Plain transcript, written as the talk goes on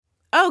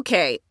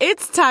Okay,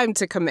 it's time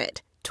to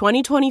commit.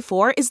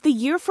 2024 is the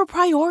year for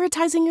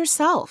prioritizing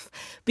yourself.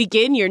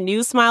 Begin your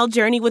new smile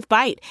journey with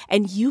Byte,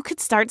 and you could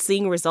start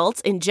seeing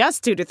results in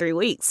just 2 to 3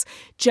 weeks.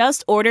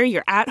 Just order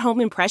your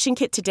at-home impression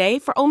kit today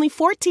for only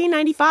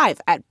 $14.95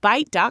 at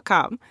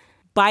Byte.com.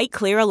 Byte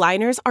Clear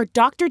aligners are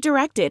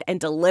doctor-directed and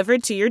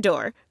delivered to your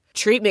door.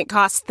 Treatment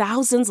costs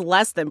thousands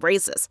less than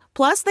braces.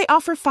 Plus, they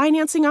offer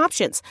financing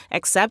options,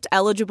 accept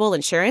eligible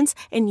insurance,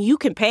 and you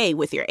can pay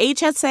with your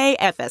HSA,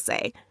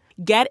 FSA.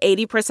 Get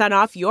 80%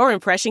 off your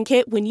impression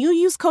kit when you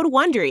use code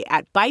WONDERY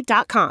at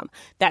Byte.com.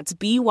 That's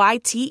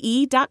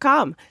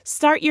BYTE.com.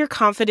 Start your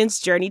confidence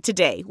journey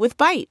today with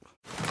Byte.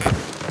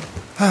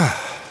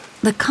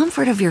 The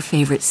comfort of your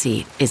favorite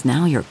seat is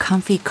now your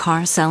comfy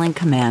car selling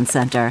command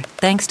center,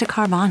 thanks to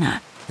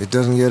Carvana. It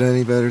doesn't get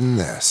any better than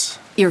this.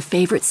 Your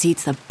favorite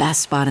seat's the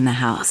best spot in the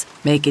house.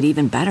 Make it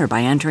even better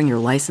by entering your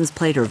license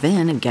plate or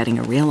VIN and getting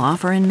a real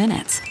offer in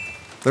minutes.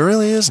 There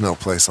really is no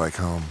place like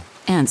home.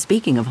 And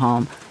speaking of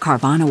home,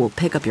 Carvana will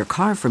pick up your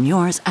car from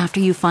yours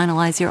after you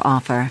finalize your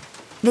offer.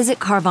 Visit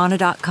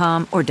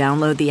Carvana.com or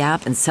download the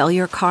app and sell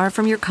your car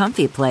from your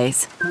comfy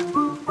place.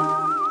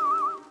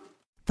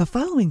 The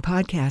following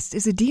podcast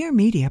is a Dear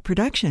Media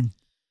production.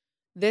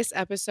 This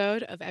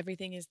episode of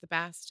Everything is the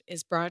Best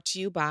is brought to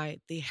you by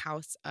the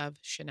House of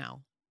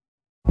Chanel.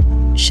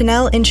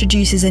 Chanel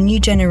introduces a new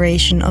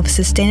generation of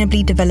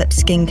sustainably developed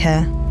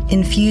skincare,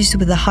 infused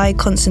with a high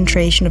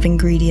concentration of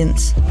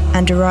ingredients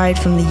and derived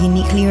from the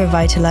uniquely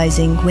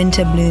revitalizing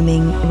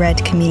winter-blooming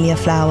red camellia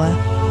flower.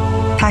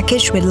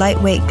 Packaged with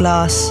lightweight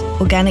glass,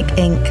 organic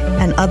ink,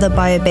 and other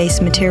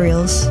bio-based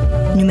materials,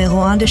 Numéro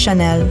 1 de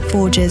Chanel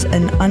forges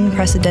an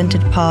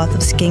unprecedented path of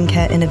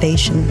skincare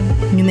innovation.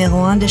 Numéro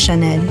 1 de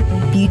Chanel,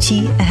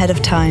 beauty ahead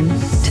of time.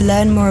 To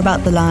learn more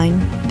about the line,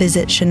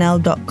 visit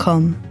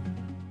chanel.com.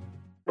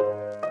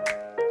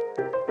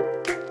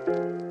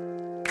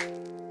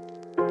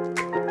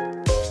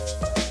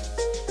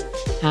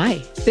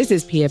 Hi, this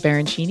is Pia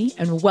Baroncini,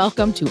 and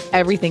welcome to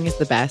Everything is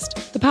the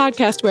Best, the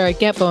podcast where I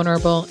get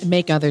vulnerable and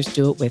make others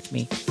do it with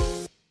me.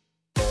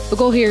 The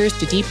goal here is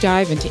to deep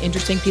dive into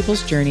interesting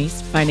people's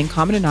journeys, finding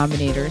common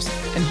denominators,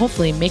 and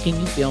hopefully making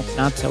you feel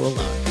not so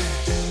alone.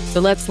 So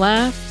let's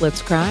laugh,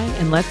 let's cry,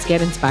 and let's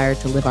get inspired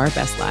to live our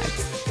best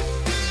lives.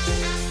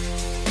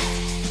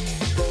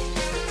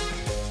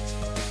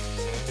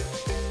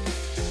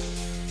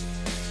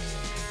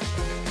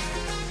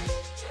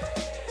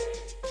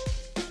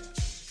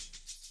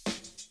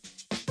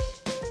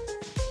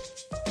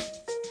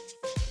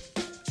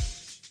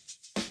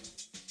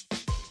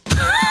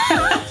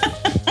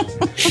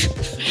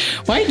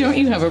 Why don't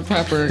you have a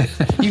proper,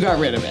 you got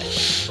rid of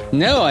it?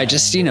 No, I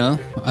just,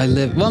 I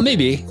live, well,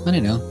 maybe, I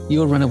don't know.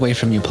 You'll run away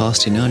from your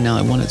past, now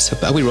I want it so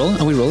bad. Are we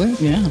rolling? Are we rolling?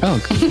 Yeah. Oh,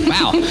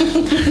 wow.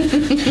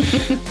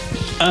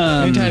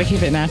 I'm trying to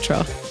keep it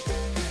natural.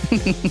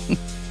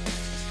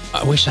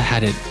 I wish I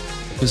had it.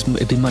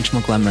 It'd be much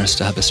more glamorous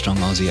to have a strong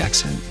Aussie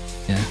accent.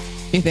 Yeah.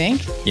 You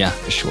think? Yeah,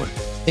 for sure.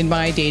 In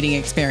my dating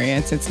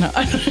experience, it's not,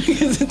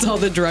 because it's all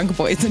the drunk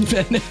boys in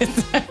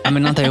Venice. I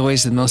mean, aren't they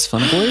always the most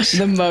fun boys?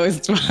 The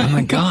most fun. Oh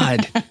my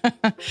God.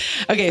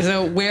 Okay,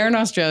 so where in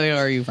Australia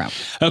are you from?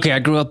 Okay, I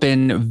grew up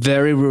in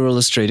very rural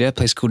Australia, a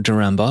place called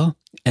Duranbah.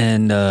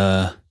 And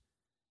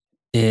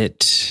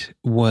it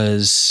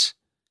was,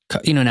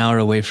 an hour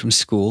away from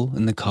school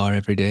in the car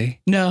every day.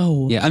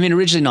 No. Yeah, I mean,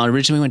 originally not.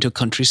 Originally we went to a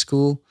country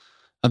school.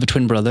 I have a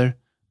twin brother.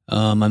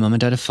 My mum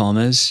and dad are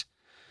farmers.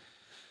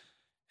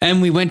 And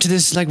we went to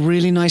this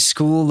really nice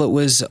school that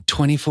was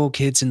 24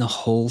 kids in the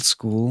whole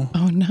school.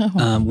 Oh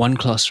no. One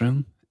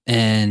classroom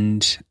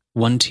and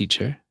one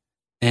teacher.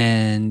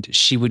 And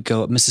she would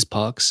go, Mrs.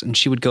 Parks, and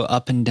she would go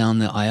up and down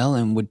the aisle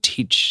and would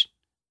teach.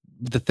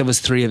 There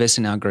was 3 of us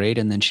in our grade,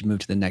 and then she'd move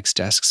to the next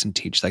desks and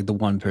teach the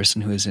one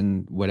person who was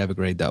in whatever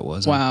grade that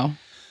was. Wow.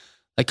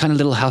 Kind of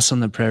Little House on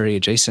the Prairie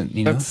adjacent,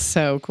 That's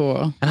so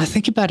cool. And I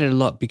think about it a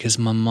lot because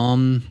my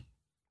mom,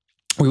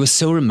 we were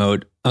so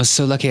remote. I was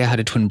so lucky I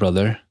had a twin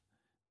brother.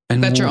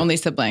 And that's your only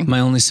sibling?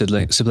 My only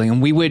sibling.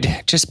 And we would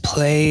just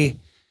play,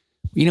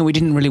 we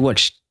didn't really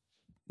watch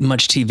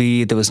much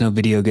TV. There was no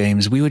video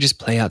games. We would just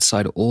play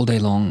outside all day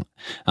long.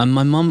 And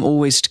my mom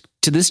always,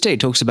 to this day,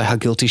 talks about how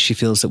guilty she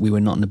feels that we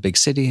were not in a big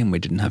city and we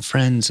didn't have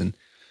friends. And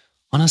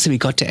honestly, we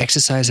got to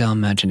exercise our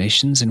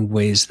imaginations in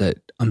ways that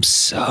I'm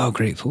so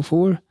grateful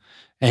for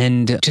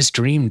and just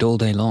dreamed all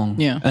day long.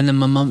 Yeah. And then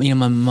my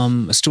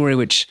mom, a story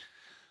which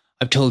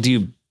I've told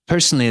you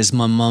personally is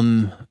my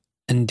mom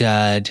and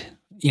dad,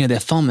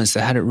 they're farmers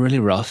that had it really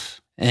rough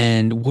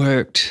and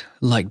worked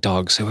like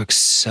dogs. They worked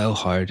so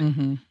hard.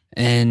 Mm-hmm.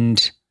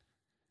 And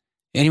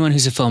anyone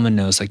who's a farmer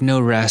knows,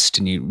 no rest,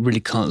 and you really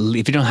can't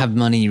leave. If you don't have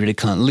money, you really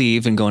can't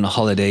leave and go on a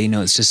holiday.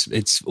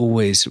 It's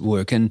always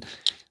work. And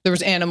there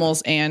was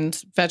animals and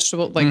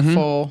vegetable,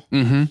 full.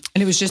 Mm-hmm. And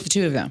it was just the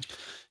 2 of them.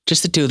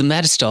 Just the 2 of them. They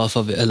had a staff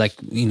of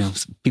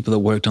people that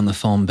worked on the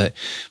farm. But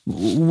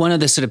one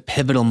of the sort of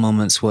pivotal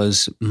moments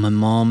was my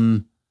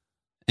mom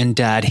and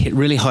dad hit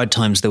really hard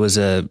times. There was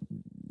a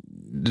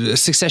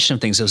succession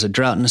of things. There was a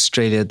drought in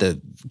Australia.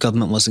 The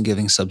government wasn't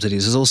giving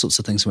subsidies. There's all sorts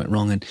of things that went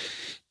wrong. And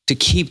to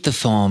keep the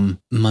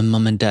farm, my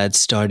mum and dad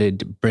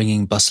started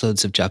bringing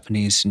busloads of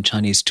Japanese and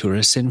Chinese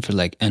tourists in for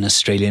like an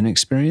Australian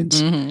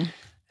experience.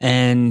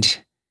 And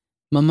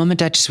my mum and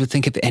dad just would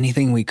think of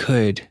anything we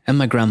could, and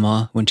my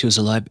grandma, when she was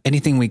alive,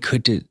 anything we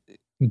could to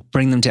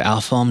bring them to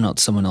our farm, not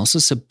someone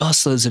else's. So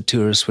busloads of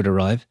tourists would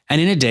arrive. And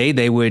in a day,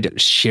 they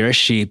would shear a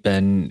sheep,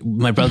 and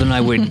my brother and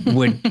I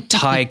would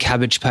tie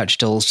Cabbage Patch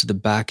dolls to the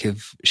back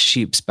of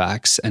sheep's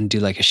backs and do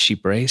like a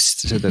sheep race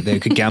so that they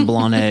could gamble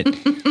on it.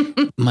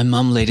 My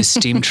mum laid a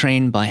steam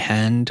train by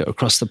hand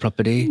across the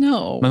property.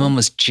 No. My mum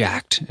was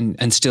jacked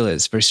and still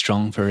is very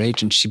strong for her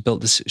age. And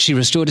she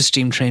restored a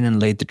steam train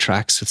and laid the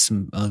tracks with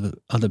some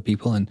other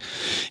people. And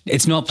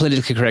it's not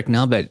politically correct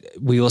now, but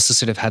we also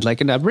sort of had like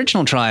an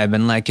Aboriginal tribe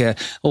and like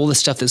all the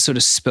stuff that sort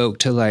of spoke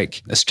to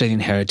like Australian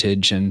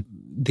heritage and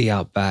the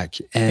outback.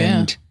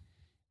 And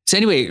so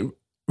anyway,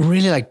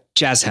 really like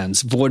jazz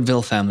hands,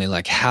 vaudeville family,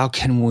 like how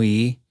can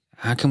we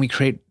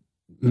create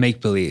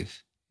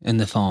make-believe in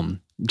the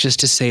farm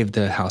just to save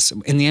the house?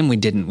 In the end, we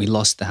didn't. We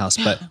lost the house,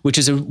 but which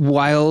is a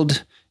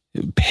wild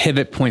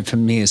pivot point for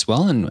me as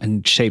well,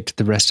 and shaped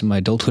the rest of my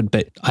adulthood.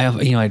 But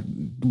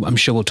I'm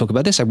sure we'll talk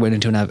about this. I went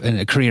into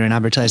a career in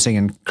advertising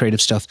and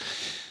creative stuff.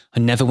 I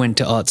never went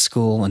to art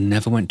school. I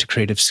never went to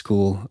creative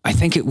school. I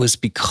think it was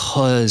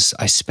because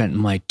I spent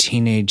my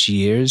teenage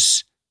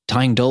years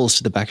tying dolls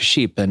to the back of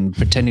sheep and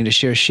pretending to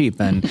shear sheep.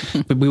 And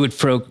but we would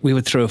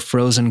throw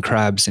frozen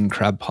crabs in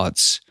crab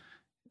pots.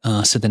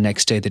 So the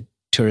next day the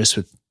tourists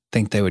would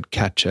think they would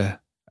catch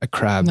a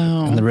crab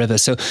in the river.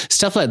 So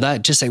stuff like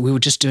that, just like we were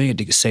just doing it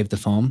to save the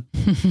farm.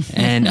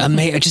 And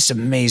just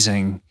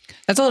amazing.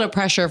 That's a lot of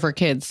pressure for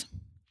kids.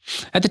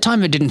 At the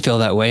time, it didn't feel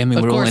that way. I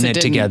mean, we were all in it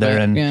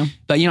together.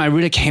 But I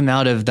really came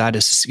out of that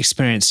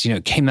experience,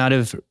 came out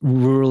of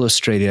rural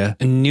Australia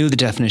and knew the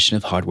definition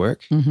of hard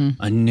work.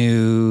 I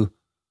knew,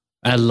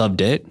 and I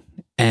loved it.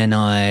 And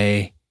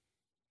I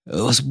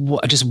was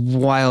just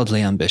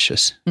wildly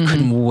ambitious.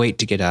 Couldn't wait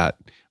to get out.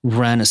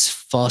 Ran as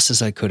fast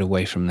as I could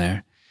away from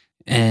there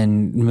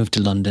and moved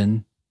to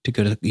London to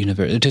go to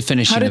university, to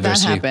finish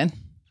university. How did that happen?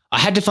 I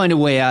had to find a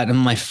way out. And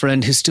my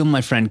friend, who's still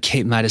my friend,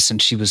 Kate Madison,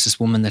 she was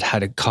this woman that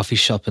had a coffee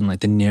shop in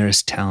like the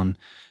nearest town.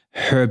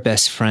 Her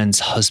best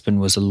friend's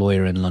husband was a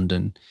lawyer in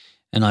London.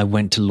 And I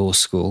went to law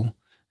school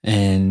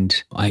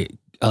and I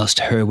asked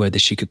her whether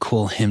she could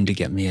call him to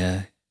get me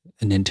an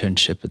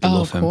internship at the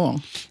law firm. Cool.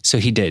 So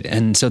he did.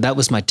 And so that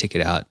was my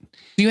ticket out.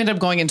 You ended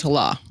up going into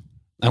law.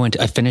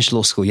 I finished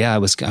law school. Yeah, I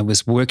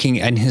was working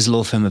in his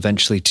law firm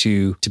eventually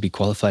to be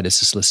qualified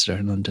as a solicitor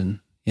in London.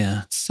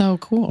 Yeah. So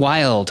cool.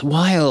 Wild.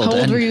 How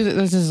old were you?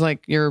 This is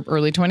like your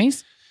early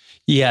 20s?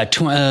 Yeah,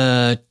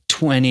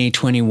 20,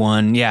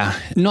 21. Yeah.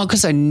 Not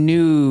because I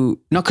knew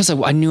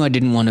I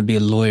didn't want to be a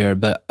lawyer,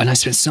 and I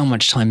spent so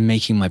much time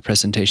making my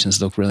presentations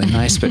look really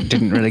nice, but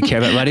didn't really care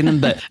about writing them.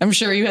 But I'm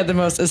sure you had the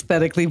most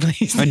aesthetically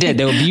pleasing. I did.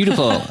 They were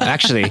beautiful.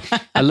 Actually,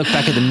 I look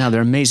back at them now,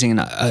 they're amazing.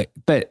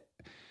 But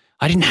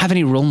I didn't have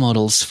any role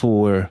models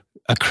for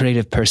a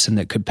creative person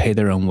that could pay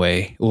their own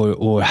way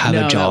or have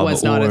a job. That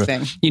was not a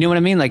thing. You know what I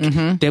mean? Like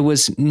there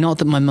was, not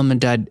that my mum and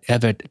dad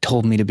ever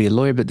told me to be a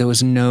lawyer, but there was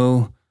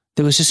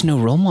just no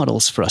role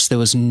models for us. There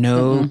was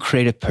no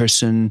creative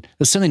person. There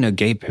was certainly no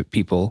gay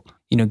people.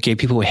 Gay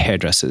people were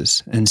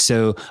hairdressers. And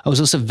so I was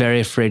also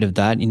very afraid of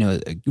that.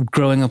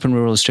 Growing up in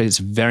rural Australia, it's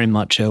very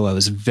macho. I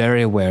was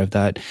very aware of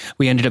that.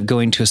 We ended up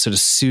going to a sort of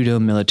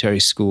pseudo-military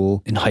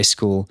school in high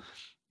school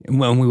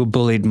when we were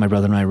bullied, my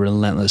brother and I,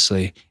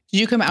 relentlessly.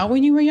 Did you come out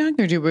when you were young,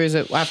 or was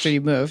it after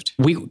you moved?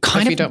 We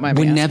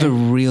were never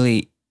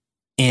really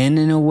in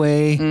a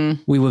way.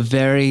 We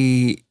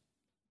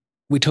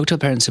talked to our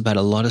parents about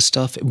a lot of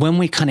stuff. When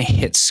we kind of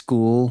hit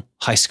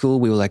high school,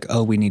 we were like,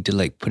 oh, we need to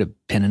like put a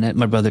pin in it.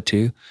 My brother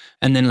too.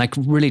 And then like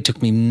really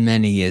took me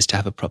many years to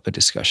have a proper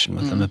discussion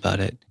with them about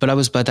it. But I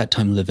was by that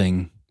time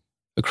living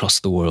across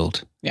the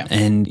world. Yeah.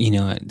 And,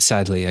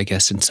 sadly, I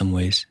guess in some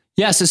ways.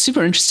 Yeah, so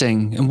super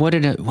interesting. And what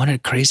a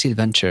crazy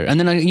adventure. And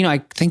then, I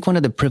think one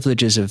of the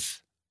privileges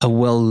of a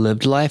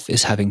well-lived life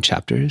is having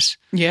chapters.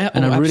 Yeah.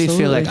 And I really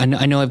feel like, I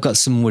know I've got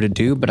some more to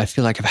do, but I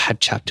feel like I've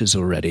had chapters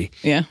already.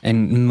 Yeah.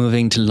 And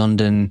moving to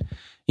London,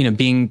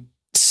 being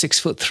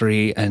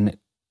 6'3" and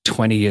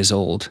 20 years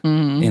old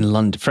in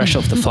London, fresh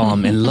off the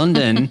farm in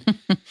London,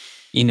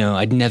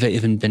 I'd never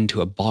even been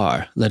to a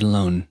bar, let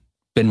alone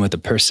been with a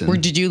person.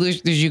 Did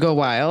you go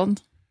wild?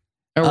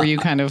 Or were you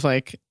kind of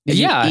like,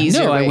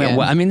 I went.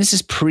 I mean, this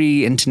is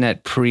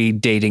pre-internet,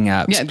 pre-dating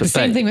apps. Yeah, the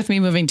same thing with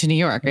me moving to New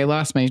York.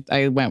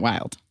 I went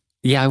wild.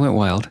 Yeah, I went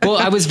wild. Well,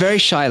 I was very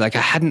shy. Like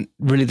I hadn't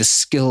really the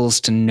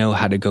skills to know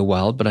how to go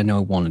wild, but I know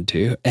I wanted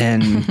to.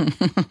 And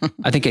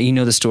I think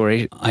the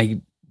story. I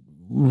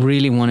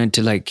really wanted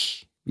to I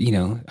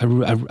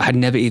had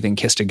never even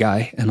kissed a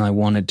guy and I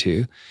wanted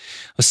to.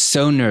 I was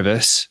so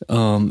nervous,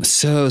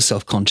 so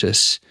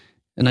self-conscious.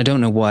 And I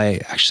don't know why,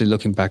 actually,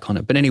 looking back on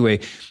it. But anyway,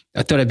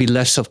 I thought I'd be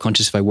less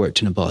self-conscious if I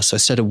worked in a bar. So I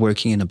started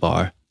working in a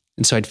bar.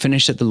 And so I'd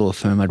finish at the law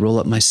firm. I'd roll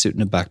up my suit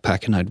in a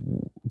backpack and I'd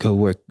go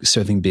work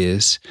serving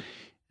beers.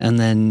 And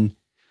then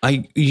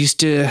I used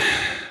to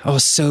I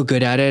was so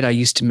good at it. I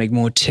used to make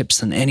more tips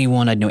than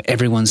anyone. I'd know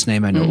everyone's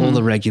name. I know all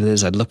the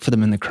regulars. I'd look for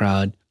them in the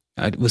crowd.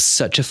 I was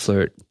such a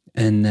flirt,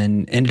 and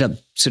then ended up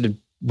sort of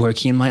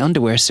working in my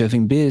underwear,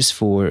 serving beers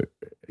for,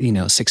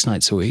 6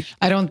 nights a week.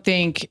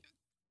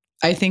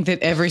 I think that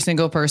every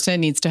single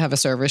person needs to have a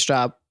service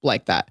job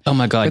like that. Oh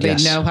my God, where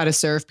they know how to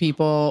serve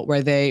people,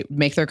 where they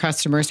make their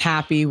customers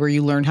happy, where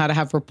you learn how to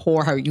have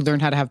rapport, how you learn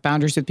how to have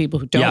boundaries with people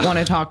who don't want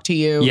to talk to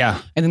you.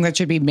 Yeah. I think that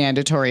should be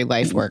mandatory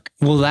life work.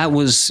 Well, that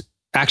was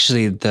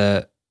actually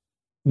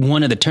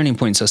one of the turning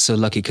points. I was so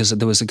lucky because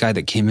there was a guy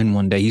that came in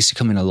one day. He used to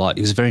come in a lot.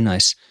 He was very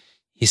nice.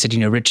 He said,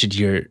 Richard,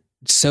 you're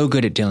so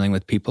good at dealing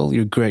with people.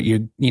 You're great.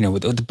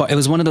 With the bar, it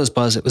was one of those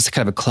bars. It was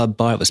kind of a club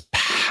bar. It was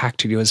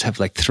packed. You always have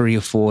like 3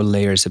 or 4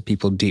 layers of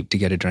people deep to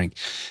get a drink.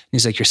 And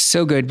he's like, you're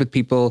so good with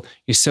people.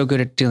 You're so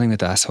good at dealing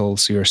with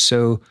assholes. You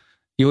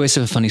always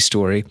have a funny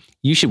story.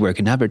 You should work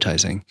in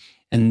advertising.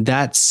 And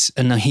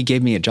he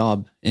gave me a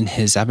job in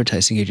his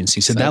advertising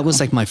agency. So that was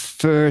like my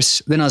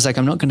first, then I was like,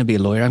 I'm not going to be a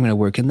lawyer. I'm going to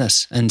work in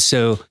this. And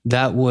so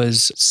that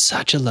was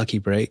such a lucky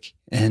break.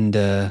 And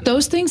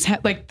those things,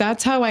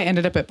 that's how I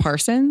ended up at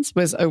Parsons.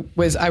 I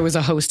was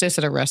a hostess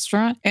at a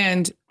restaurant,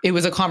 and it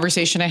was a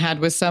conversation I had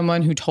with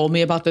someone who told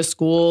me about the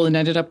school, and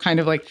ended up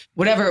kind of like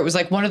whatever. It was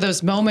like one of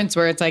those moments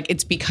where it's like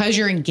it's because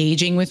you're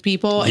engaging with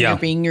people and you're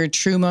being your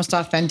true, most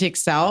authentic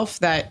self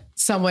that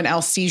someone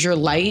else sees your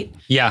light,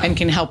 and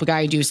can help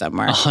guide you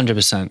somewhere.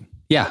 100%.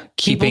 Yeah.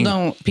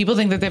 People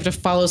think that they have to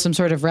follow some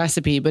sort of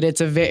recipe, but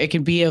it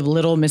can be a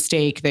little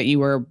mistake that you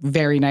were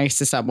very nice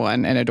to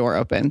someone and a door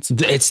opens.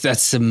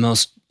 That's the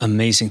most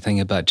amazing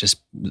thing about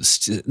just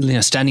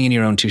standing in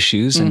your own 2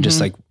 shoes and just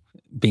like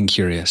being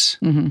curious.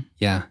 Mm-hmm.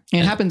 Yeah.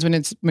 It happens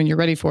when you're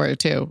ready for it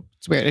too.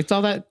 It's weird. It's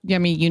all that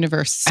yummy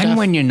universe stuff. And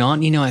when you're not,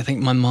 I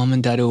think my mom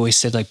and dad always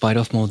said like bite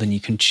off more than you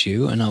can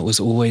chew. And I was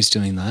always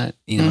doing that.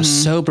 I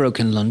was so broke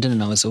in London,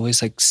 and I was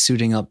always like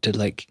suiting up to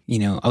like,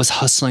 I was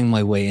hustling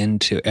my way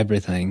into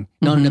everything.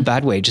 Not in a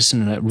bad way, just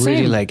in a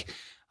really like,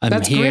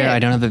 That's here, great. I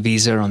don't have a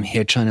visa. I'm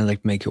here trying to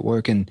like make it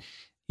work. And,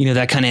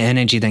 that kind of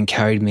energy then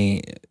carried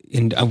me.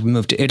 I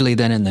moved to Italy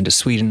then, and then to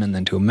Sweden, and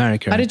then to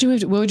America. What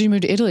would you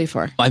move to Italy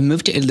for? I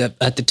moved to Italy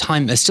at the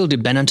time. I still do.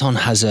 Benetton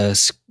has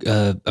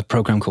a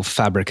program called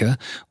Fabrica,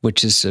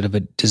 which is sort of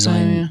a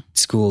design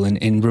school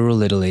in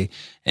rural Italy.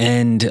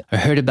 And I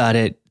heard about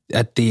it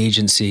at the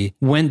agency,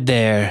 went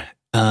there.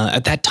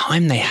 At that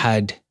time they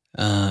had,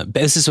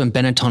 this is when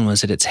Benetton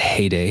was at its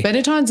heyday.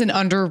 Benetton's an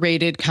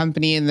underrated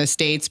company in the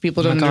States.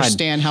 People don't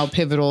understand how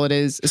pivotal it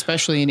is,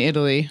 especially in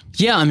Italy.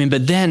 Yeah,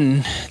 but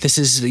then this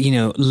is,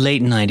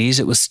 late 90s.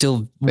 It was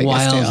still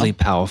wildly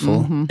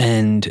powerful. Mm-hmm.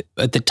 And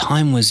at the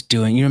time was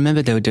doing, you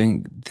remember they were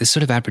doing this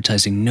sort of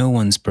advertising. No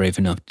one's brave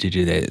enough to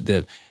do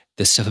the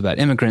stuff about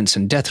immigrants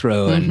and death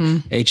row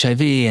and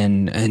HIV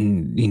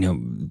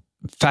and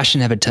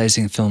fashion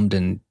advertising filmed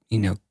in,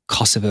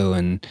 Kosovo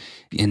and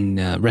in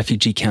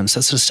refugee camps,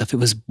 that sort of stuff. It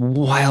was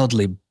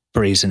wildly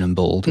brazen and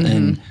bold.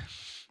 And,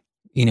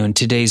 in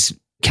today's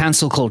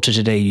cancel culture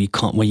today, you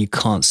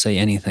can't say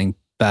anything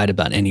bad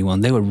about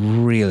anyone. They were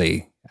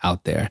really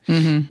out there.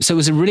 Mm-hmm. So it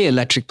was a really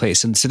electric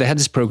place. And so they had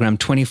this program,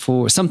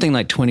 24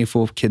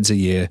 kids a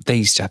year. They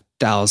used to have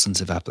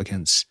thousands of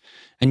applicants.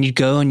 And you'd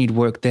go and you'd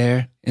work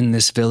there in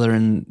this villa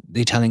in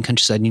the Italian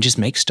countryside, and you just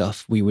make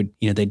stuff. We would,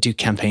 they'd do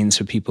campaigns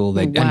for people.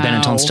 And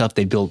Benetton stuff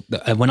they built.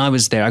 When I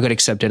was there, I got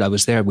accepted. I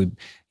was there. We,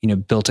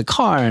 built a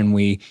car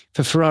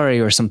for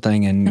Ferrari or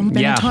something. And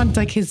Benetton's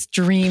like his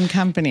dream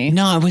company.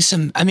 No, it was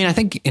I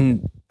think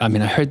I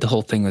heard the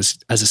whole thing was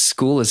as a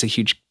school is a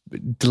huge,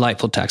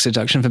 delightful tax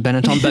deduction for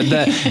Benetton, but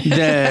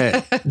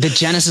the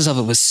genesis of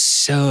it was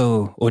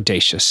so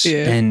audacious.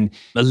 Yeah. And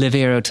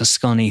Oliviero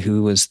Toscani,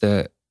 who was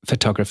the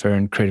photographer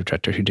and creative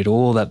director who did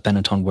all that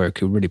Benetton work,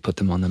 who really put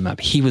them on the map,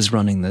 he was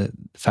running the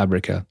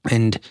Fabrica.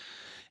 And,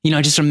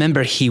 I just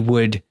remember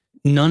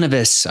none of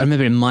us, I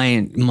remember in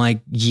my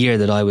year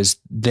that I was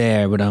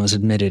there, when I was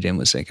admitted in,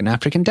 was like an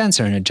African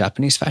dancer and a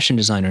Japanese fashion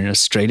designer and an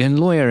Australian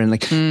lawyer, and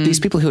like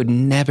these people who had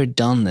never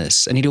done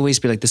this. And he'd always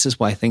be like, this is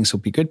why things will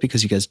be good,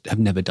 because you guys have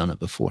never done it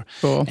before.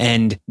 Cool.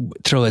 And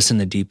throw us in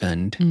the deep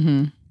end.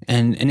 Mm-hmm.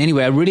 And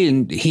anyway,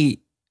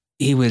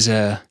 he was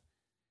a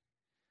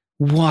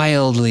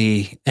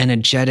wildly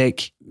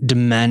energetic,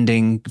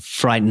 demanding,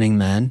 frightening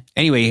man.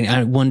 Anyway,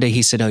 one day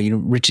he said,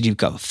 Richard, you've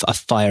got a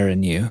fire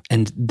in you.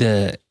 And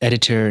the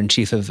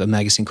editor-in-chief of a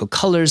magazine called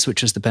Colors,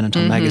 which was the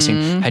Benetton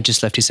magazine, had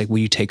just left. He's like, will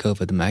you take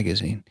over the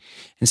magazine?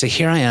 And so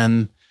here I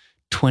am,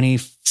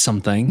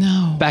 20-something,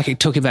 back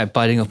talking about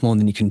biting off more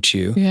than you can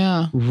chew,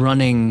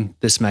 running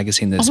this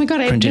magazine that's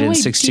printed in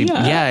 60.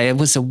 Yeah, it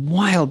was a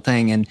wild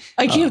thing. And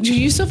do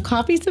you still have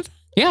copies of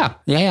that?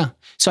 Yeah.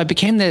 So I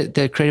became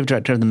the creative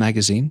director of the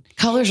magazine.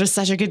 Colors are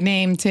such a good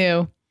name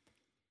too.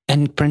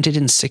 And printed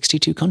in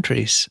 62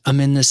 countries. I'm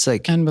in this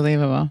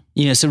unbelievable.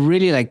 So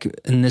really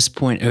in this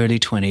point, early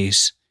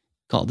 20s,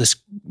 got this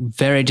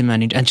very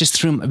demanding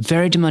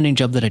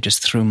job that I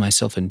just threw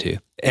myself into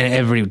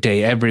every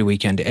day, every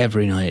weekend,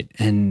 every night,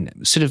 and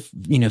sort of,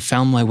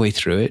 found my way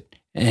through it.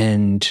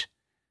 And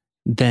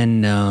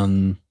then,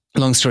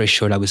 long story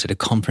short, I was at a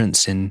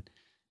conference in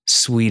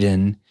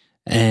Sweden,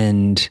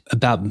 and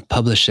about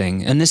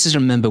publishing. And this is,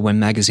 remember, when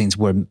magazines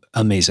were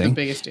amazing. The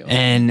biggest deal.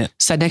 And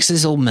sat next to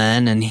this old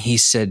man, and he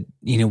said,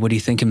 what do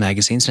you think of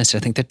magazines? And I said,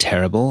 I think they're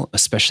terrible,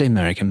 especially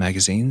American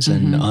magazines.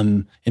 And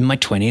I'm in my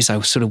 20s. I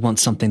sort of want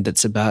something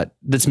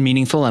that's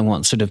meaningful. I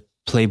want sort of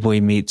Playboy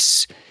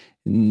meets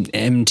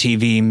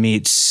MTV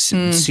meets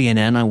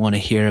CNN. I want to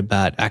hear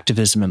about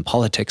activism and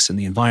politics and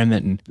the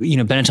environment.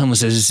 And, Benetton was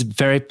this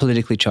very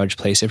politically charged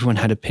place. Everyone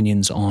had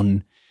opinions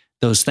on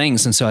those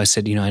things. And so I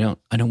said, I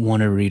don't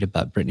want to read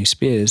about Britney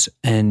Spears.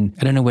 And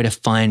I don't know where to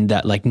find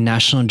that like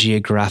National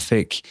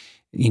Geographic,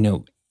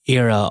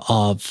 era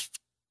of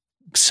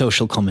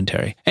social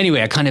commentary.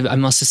 Anyway, I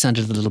must have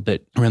sounded a little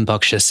bit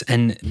rambunctious.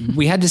 And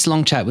we had this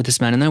long chat with this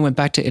man, and then I went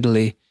back to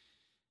Italy.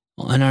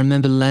 And I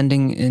remember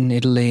landing in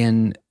Italy,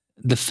 and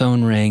the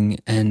phone rang,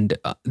 and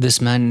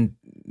this man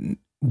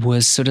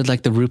was sort of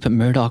like the Rupert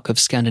Murdoch of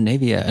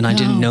Scandinavia. And I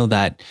didn't know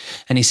that.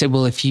 And he said,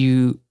 well, I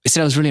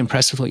was really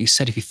impressed with what you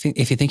said. If you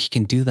think you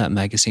can do that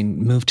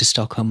magazine, move to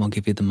Stockholm, I'll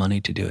give you the money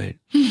to do it.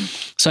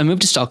 So I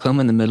moved to Stockholm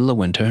in the middle of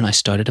winter, and I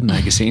started a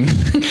magazine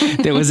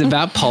that was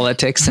about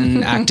politics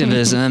and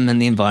activism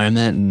and the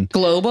environment. And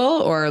global,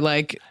 or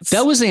like?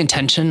 That was the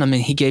intention. I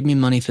mean, he gave me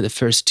money for the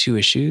first 2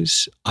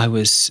 issues.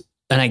 And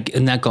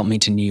that got me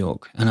to New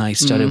York, and I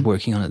started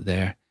working on it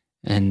there.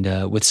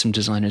 And with some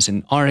designers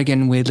in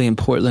Oregon, weirdly in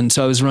Portland.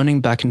 So I was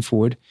running back and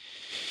forward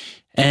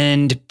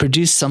and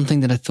produced something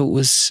that I thought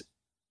was...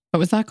 What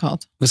was that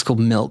called? It was called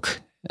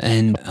Milk.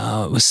 And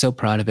I was so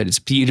proud of it. It's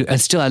beautiful.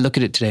 And still, I look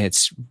at it today,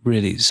 it's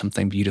really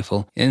something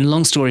beautiful. And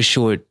long story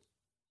short,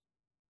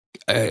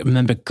 I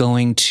remember I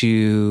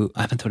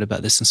haven't thought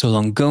about this in so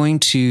long, going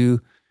to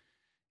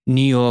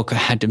New York. I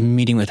had a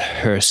meeting with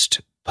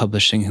Hearst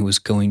Publishing, who was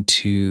going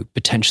to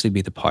potentially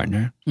be the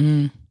partner.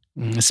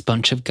 This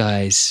bunch of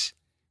guys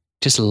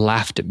just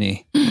laughed at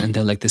me, and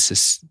they're like, "This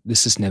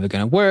is never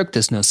going to work.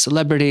 There's no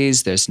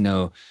celebrities. There's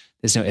no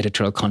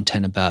editorial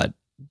content about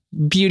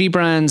beauty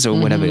brands or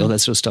whatever, all that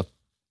sort of stuff."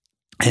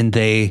 And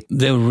they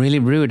were really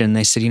rude, and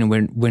they said,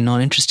 we're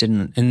not interested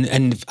in,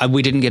 and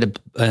we didn't get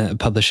a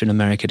publisher in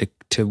America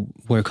to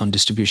work on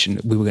distribution.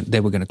 They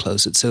were going to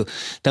close it. So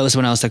that was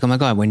when I was like, oh my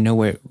God,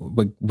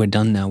 we're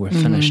done now. We're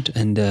finished.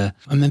 And I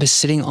remember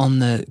sitting on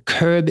the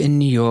curb in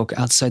New York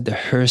outside the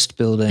Hearst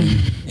building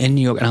in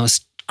New York, and I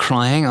was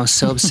crying. I was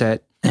so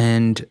upset.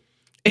 And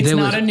it's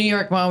not a New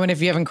York moment if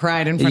you haven't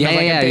cried in front of a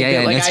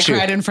big like I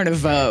cried in front of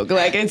Vogue.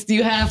 Like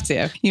you have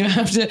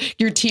to,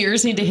 your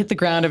tears need to hit the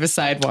ground of a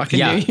sidewalk in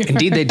New York.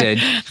 Indeed they did.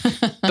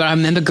 But I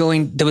remember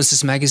there was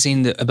this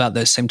magazine about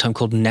the same time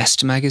called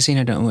Nest magazine.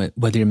 I don't know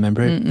whether you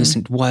remember it. This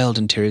Wild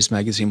Interiors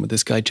magazine with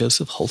this guy,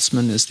 Joseph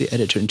Holtzman, as the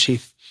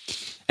editor-in-chief.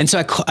 And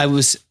so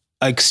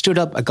I stood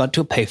up, I got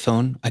to a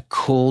payphone, I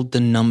called the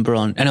number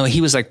on, I know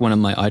he was like one of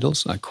my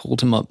idols. I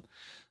called him up.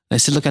 I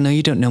said, look, I know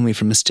you don't know me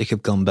from a stick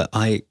of gum, but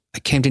I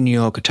came to New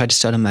York. I tried to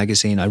start a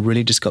magazine. I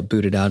really just got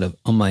booted out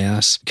on my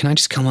ass. Can I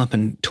just come up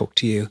and talk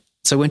to you?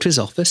 So I went to his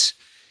office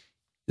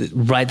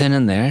right then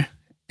and there,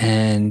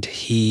 and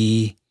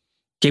he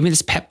gave me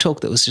this pep talk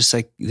that was just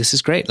like, this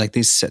is great. Like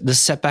this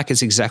setback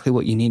is exactly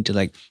what you need to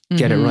like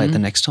get it right the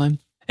next time.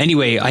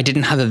 Anyway, I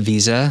didn't have a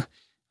visa.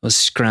 I was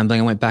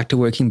scrambling. I went back to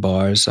working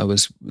bars.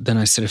 Then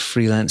I sort of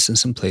freelanced in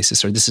some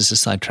places. Sorry, this is a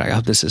sidetrack. I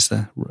hope this is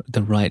the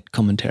right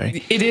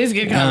commentary. It is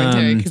good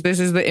commentary, because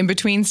this is the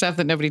in-between stuff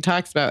that nobody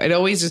talks about. It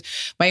always just,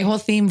 my whole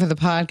theme for the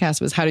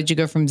podcast was, how did you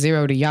go from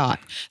zero to yacht?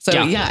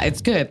 So yeah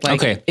it's good.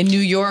 Like in New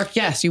York,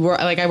 yes, you were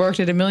like, I worked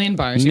at a million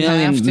bars.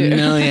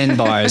 Million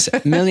bars.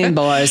 And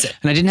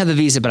I didn't have a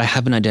visa, but I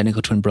have an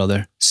identical twin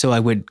brother. So I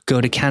would go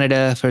to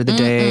Canada for the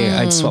day.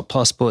 I'd swap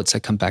passports.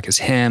 I'd come back as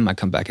him. I'd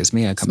come back as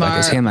me. I'd come back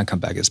as him. I'd come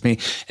back as me.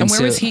 And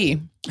where was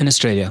he? In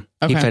Australia.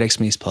 Okay. He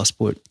FedExed me his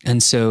passport.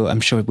 And so I'm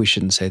sure we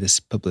shouldn't say this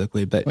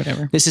publicly, but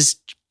whatever. This is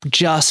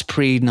just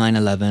pre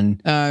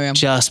 9/11,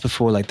 just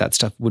before like that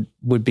stuff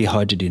would be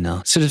hard to do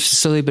now. Sort of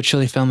slowly but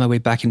surely found my way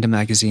back into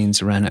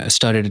magazines. I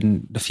started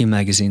in a few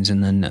magazines,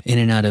 and then in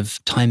and out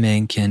of Time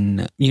Inc.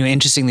 And,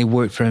 interestingly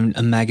worked for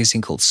a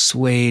magazine called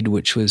Suede,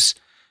 which was,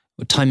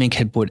 Time Inc.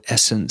 had bought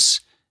Essence,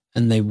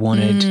 and they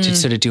wanted to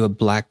sort of do a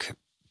black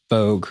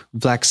Vogue,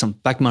 black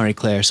Marie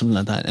Claire, something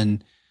like that.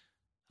 And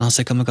I was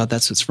like, oh my God,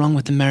 that's what's wrong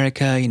with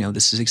America.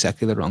 This is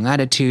exactly the wrong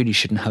attitude. You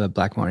shouldn't have a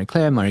black Marie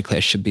Claire. Marie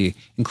Claire should be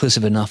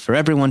inclusive enough for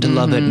everyone to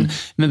love it. And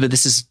remember,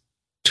 this is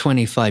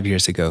 25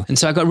 years ago. And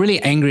so I got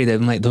really angry that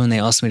when they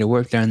asked me to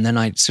work there, and then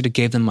I sort of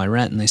gave them my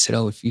rent, and they said,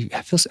 oh, if you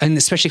feel, and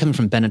especially coming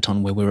from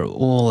Benetton, where we were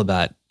all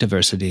about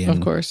diversity. And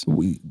of course.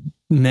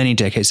 Many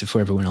decades before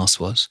everyone else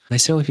was. They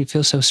said, oh, if you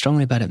feel so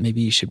strongly about it,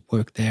 maybe you should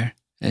work there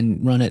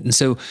and run it. And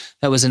so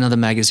that was another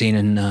magazine.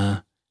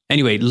 And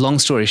anyway, long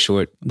story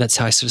short, that's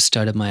how I sort of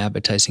started my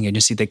advertising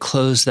agency. They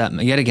closed that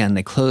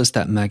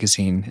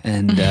magazine,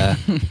 and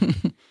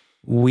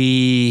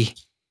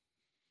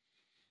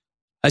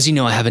as you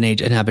know, I have an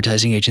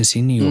advertising agency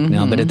in New York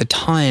now, but at the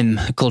time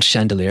called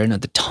Chandelier. And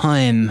at the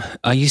time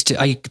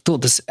I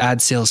thought this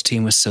ad sales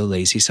team was so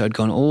lazy. So I'd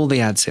go on all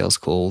the ad sales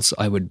calls.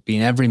 I would be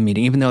in every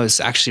meeting, even though I was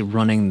actually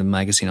running the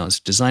magazine, I was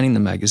designing the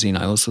magazine.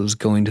 I also was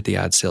going to the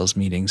ad sales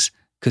meetings.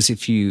 Because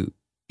if you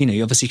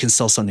obviously can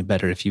sell something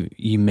better if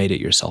you made it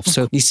yourself.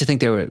 So I used to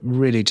think they were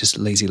really just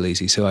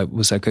lazy. So I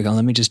was like, okay,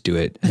 let me just do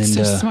it. That's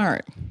so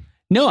smart.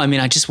 No, I mean,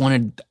 I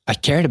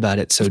cared about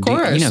it so deep.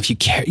 If you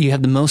care, you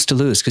have the most to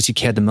lose because you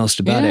cared the most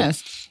about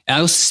it. I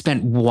also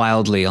spent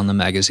wildly on the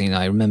magazine.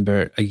 I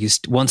remember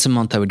once a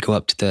month I would go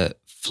up to the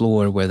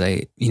floor where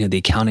the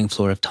accounting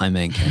floor of Time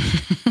Inc.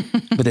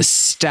 with a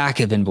stack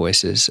of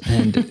invoices.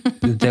 And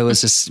there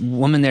was this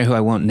woman there who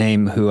I won't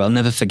name, who I'll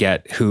never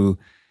forget, who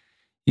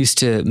used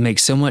to make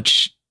so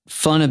much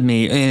fun of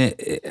me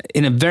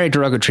in a very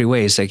derogatory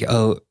way. It's like,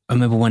 I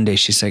remember one day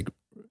she's like,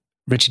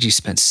 Richard, you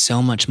spent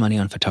so much money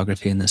on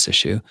photography in this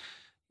issue.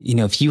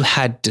 If you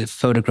had to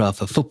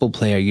photograph a football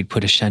player, you'd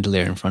put a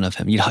chandelier in front of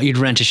him. You'd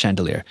rent a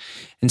chandelier.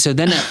 And so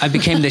then I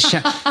became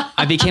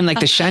I became like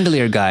the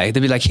chandelier guy.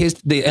 They'd be like,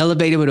 the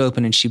elevator would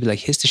open and she'd be like,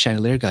 here's the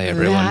chandelier guy,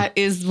 everyone. That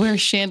is where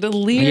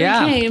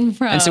chandelier came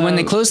from. And so when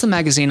they closed the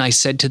magazine, I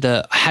said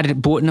I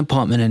had bought an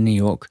apartment in New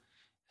York,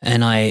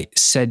 and I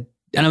said,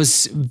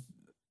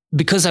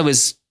 because I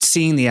was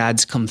seeing the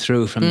ads come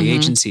through from the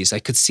agencies, I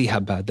could see how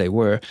bad they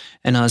were.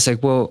 And I was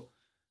like, well,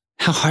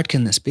 how hard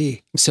can this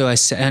be? So I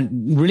said,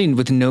 and really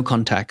with no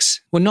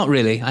contacts. Well, not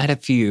really. I had a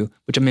few,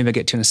 which maybe I'll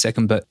get to in a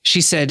second. But she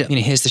said,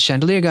 here's the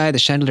chandelier guy. The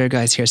chandelier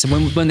guy's here. So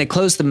when they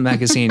closed the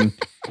magazine,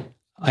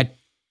 I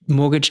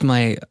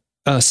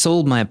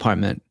sold my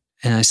apartment.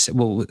 And I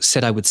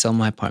said I would sell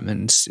my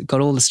apartment and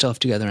got all the stuff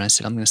together. And I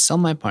said, I'm going to sell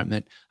my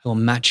apartment. I will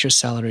match your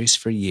salaries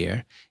for a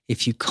year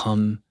if you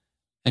come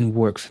and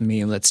work for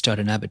me, and let's start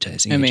an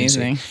advertising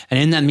agency. And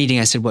in that meeting,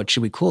 I said, what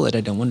should we call it?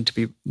 I don't want it to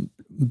be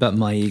about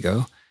my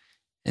ego.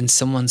 And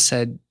someone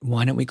said,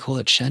 why don't we call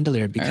it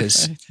Chandelier?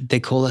 Because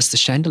they call us the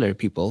Chandelier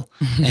people.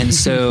 And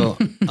so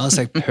I was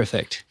like,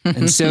 perfect.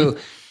 And so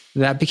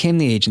that became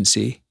the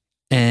agency.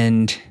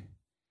 And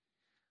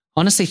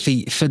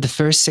honestly, for the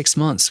first 6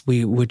 months,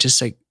 we were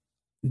just like,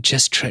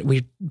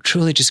 we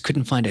truly just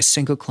couldn't find a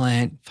single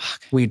client.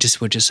 We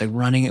were just like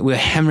running it. We were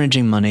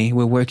hemorrhaging money.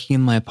 We're working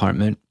in my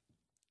apartment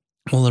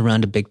all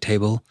around a big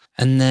table.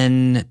 And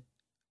then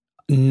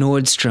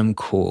Nordstrom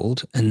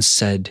called and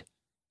said,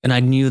 and I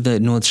knew the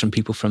Nordstrom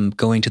people from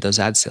going to those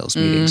ad sales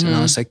meetings. And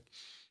I was like,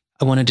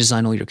 I want to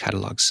design all your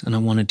catalogs and I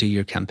want to do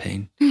your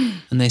campaign.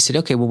 And they said,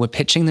 okay, well, we're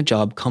pitching the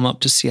job. Come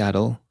up to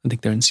Seattle. I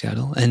think they're in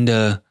Seattle and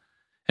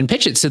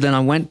pitch it. So then I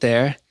went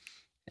there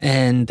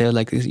and they're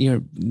like,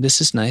 this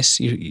is nice.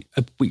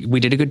 We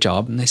did a good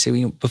job. And they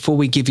say, before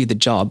we give you the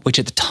job, which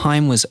at the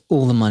time was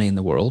all the money in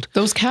the world.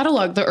 Those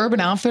catalog, the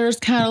Urban Outfitters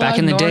catalog, back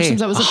in the day,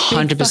 that was a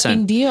 100%. Big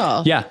fucking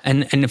deal. Yeah.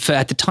 And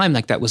at the time,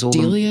 like that was all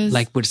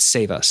would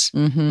save us.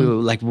 We were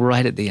like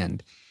right at the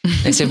end.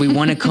 They said, we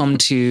want to come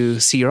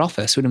to see your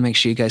office. We want to make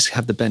sure you guys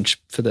have the bench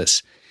for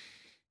this.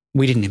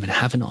 We didn't even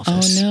have an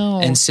office. Oh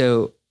no. And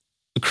so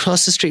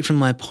across the street from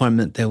my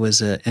apartment, there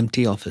was an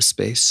empty office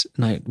space.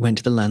 And I went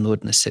to the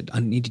landlord and I said, I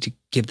need you to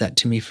give that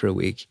to me for a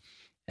week.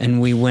 And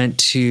we went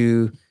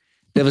to,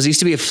 used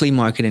to be a flea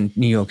market in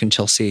New York in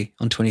Chelsea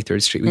on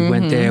 23rd Street. We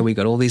went there, we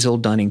got all these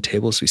old dining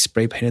tables. We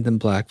spray painted them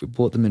black. We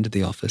brought them into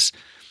the office.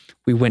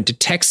 We went to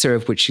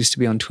TechServe, which used to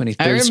be on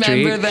 23rd Street. I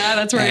remember that.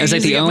 That's where it was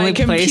like the only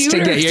place to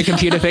get your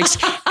computer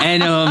fixed.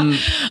 And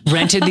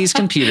rented these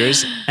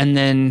computers. And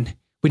then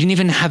we didn't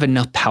even have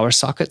enough power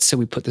sockets, so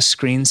we put the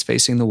screens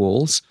facing the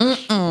walls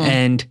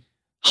and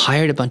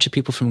hired a bunch of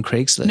people from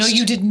Craigslist. No,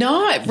 you did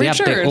not,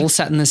 Richard. Yeah, they all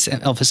sat in this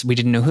office. We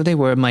didn't know who they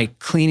were. My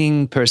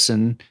cleaning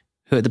person,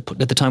 who at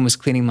the time was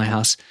cleaning my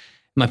house,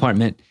 my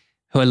apartment,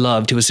 who I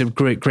loved, who was a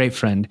great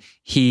friend,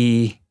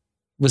 he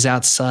was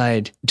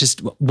outside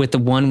just with the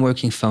one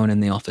working phone in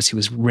the office. He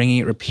was ringing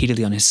it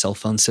repeatedly on his cell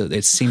phone, so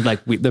it seemed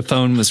like the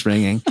phone was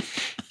ringing.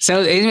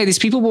 So anyway, these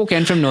people walk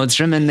in from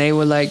Nordstrom and they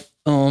were like,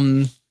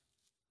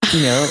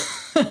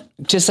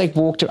 just like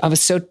walked.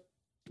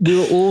 We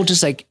were all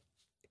just like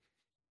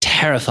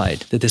terrified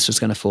that this was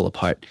going to fall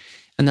apart.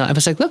 And I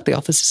was like, look, the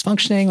office is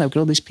functioning. I've got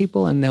all these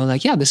people. And they were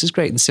like, yeah, this is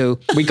great. And so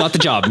we got the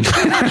job.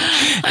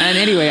 And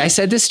anyway, I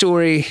said this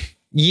story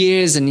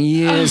years and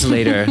years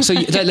later. So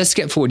let's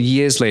get forward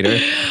years later. We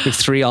have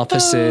 3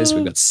 offices.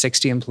 We've got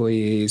 60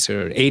 employees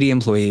or 80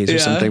 employees or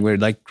something. We're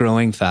like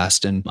growing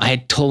fast. And I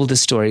had told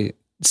this story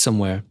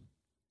somewhere.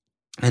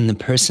 And the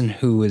person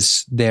who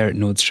was there at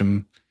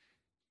Nordstrom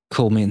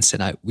called me and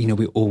said,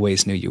 we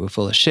always knew you were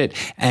full of shit.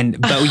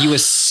 But you were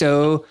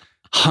so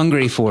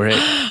hungry for it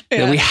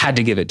that we had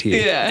to give it to you.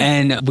 Yeah.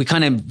 And we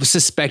kind of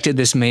suspected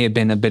this may have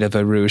been a bit of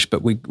a rouge,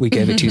 but we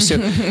gave it to you. So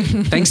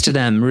thanks to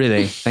them,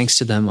 we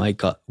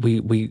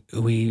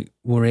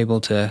were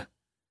able to,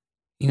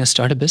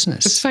 start a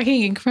business. It's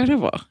fucking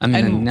incredible. I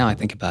mean, now I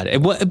think about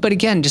it. But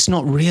again, just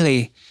not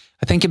really.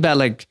 I think about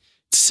like,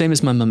 same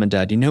as my mom and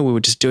dad, we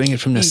were just doing it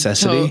from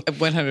necessity.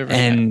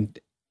 100%.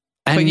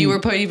 But you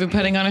were even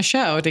putting on a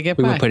show to get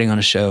by. We were putting on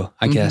a show,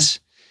 I guess.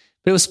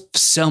 But it was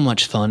so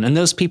much fun. And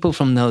those people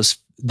from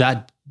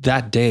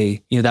that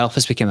day, that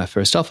office became my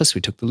first office.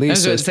 We took the lease. I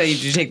was going to say,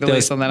 did you take the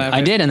lease on that office?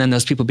 I did. And then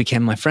those people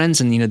became my friends,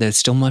 and, they're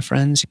still my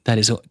friends. That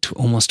is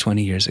almost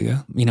 20 years ago.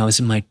 I was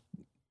in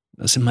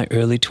my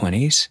early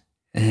 20s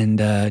and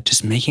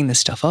just making this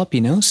stuff up,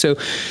 So,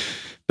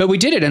 but we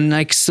did it. And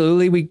like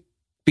slowly we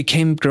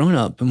became grown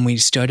up and we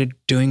started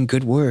doing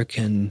good work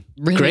and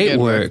really great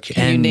work.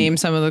 Can you name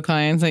some of the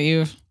clients that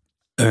you've...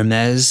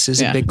 Hermes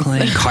is a big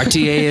client.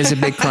 Cartier is a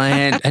big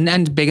client,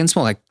 and big and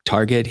small, like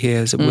Target here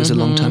was a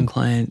long time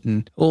client,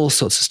 and all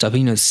sorts of stuff.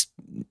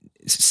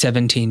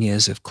 17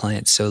 years of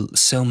clients.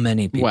 So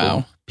many people.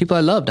 Wow. People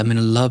I loved. I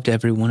loved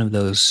every one of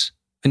those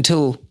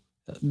until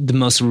the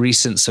most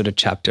recent sort of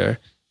chapter.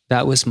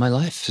 That was my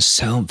life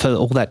for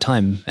all that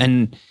time.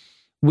 And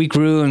we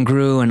grew and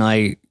grew, and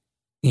I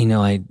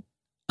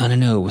don't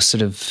know, it was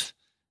sort of,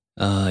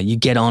 you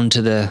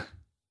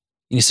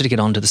sort of get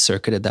onto the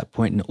circuit at that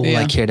point, and all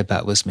I cared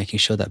about was making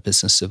sure that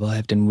business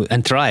survived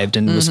and thrived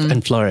and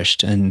and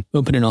flourished, and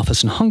opened an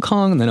office in Hong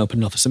Kong, and then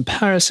opened an office in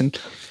Paris, and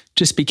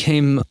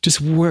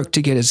just worked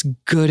to get as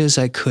good as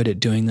I could at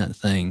doing that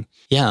thing.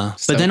 Yeah.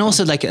 But then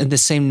also, like, at the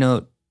same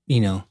note,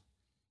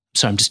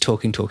 sorry, I'm just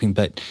talking,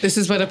 but... This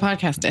is what a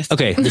podcast is.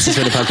 Okay, this is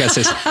what a podcast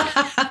is.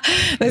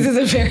 This is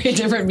a very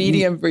different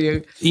medium for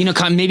you.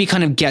 Maybe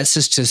kind of gets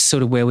us to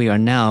sort of where we are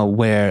now,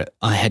 where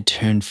I had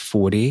turned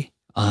 40.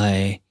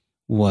 I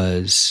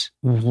was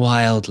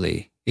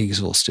wildly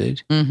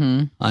exhausted.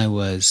 Mm-hmm. I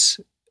was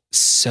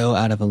so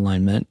out of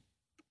alignment.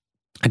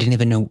 I didn't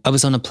even know. I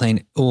was on a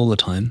plane all the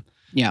time.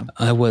 Yeah.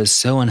 I was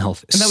so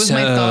unhealthy. And that was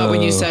my thought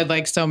when you said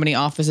like so many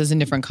offices in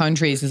different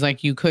countries, is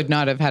like you could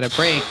not have had a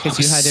break because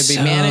you had to be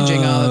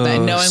managing all of that.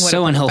 And knowing what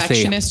a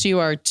perfectionist you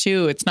are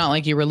too, it's not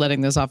like you were letting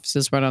those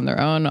offices run on their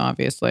own,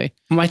 obviously.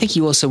 Well, I think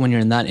you also, when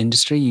you're in that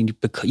industry,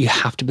 you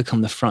have to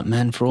become the front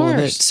man for all of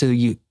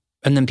it.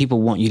 And then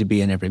people want you to be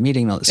in every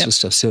meeting and all this sort of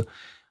stuff. So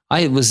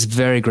I was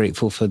very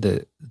grateful for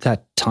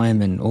that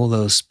time and all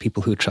those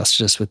people who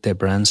trusted us with their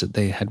brands that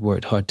they had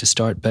worked hard to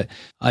start. But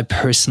I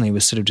personally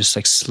was sort of just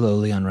like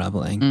slowly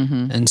unraveling.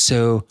 Mm-hmm. And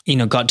so,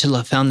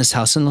 found this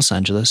house in Los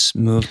Angeles,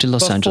 moved to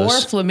Los Angeles.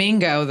 Before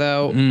Flamingo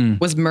though,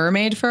 was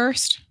Mermaid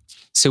first?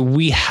 So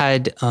we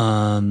had,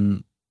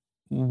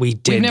 we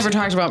did. We've never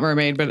talked about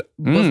Mermaid, but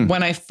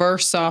when I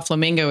first saw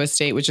Flamingo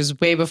Estate, which is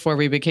way before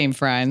we became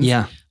friends,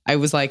 I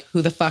was like,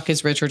 who the fuck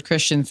is Richard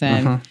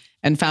Christiansen?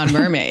 And found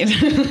Mermaid.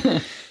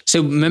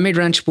 So Mermaid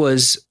Ranch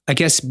was, I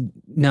guess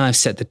now I've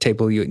set the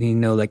table,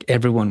 like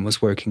everyone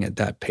was working at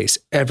that pace.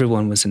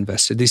 Everyone was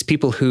invested. These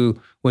people who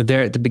were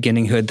there at the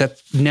beginning, who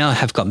now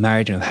have got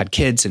married and have had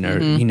kids and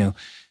are,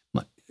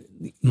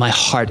 my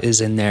heart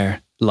is in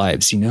their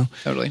lives,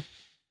 Totally.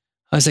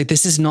 I was like,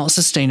 this is not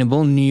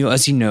sustainable. New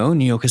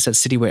York is that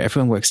city where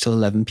everyone works till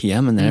 11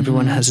 p.m. and then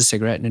everyone has a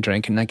cigarette and a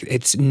drink, and like,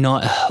 it's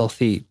not a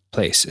healthy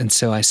place. And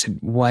so I said,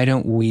 why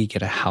don't we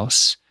get a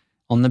house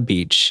on the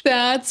beach?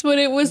 That's what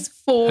it was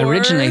for.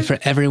 Originally, for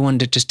everyone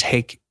to just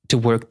to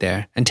work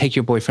there and take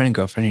your boyfriend and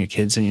girlfriend and your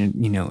kids and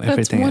your,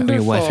 everything, or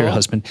your wife, or your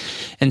husband.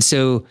 And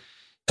so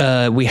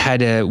we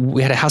had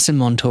a house in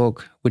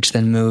Montauk, which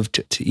then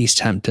moved to East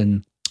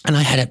Hampton. And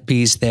I had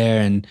bees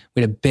there, and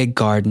we had a big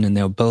garden, and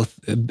they were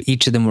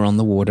each of them were on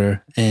the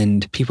water,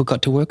 and people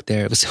got to work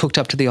there. It was hooked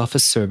up to the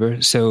office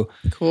server. So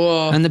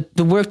cool. And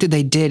the work that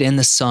they did in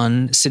the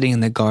sun, sitting in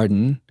the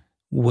garden,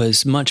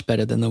 was much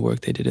better than the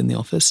work they did in the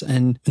office.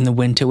 And in the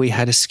winter, we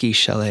had a ski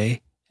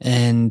chalet.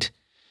 And,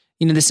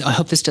 I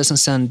hope this doesn't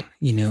sound,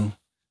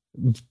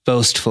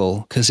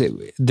 boastful, because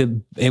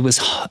it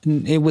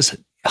was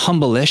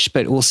humble-ish,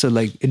 but also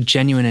like a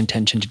genuine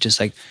intention to just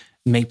like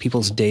make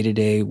people's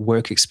day-to-day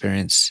work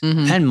experience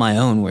and my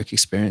own work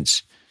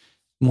experience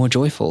more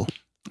joyful.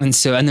 And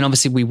then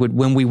obviously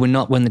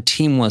when the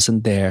team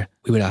wasn't there,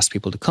 we would ask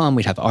people to come.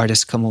 We'd have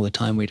artists come all the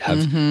time. We'd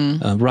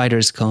have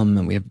writers come,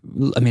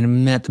 and I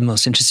met the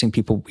most interesting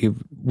people.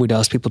 We'd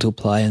ask people to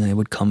apply, and they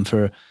would come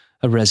for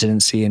a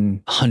residency,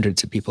 and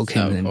hundreds of people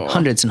came in. Cool.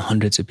 Hundreds and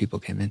hundreds of people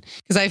came in.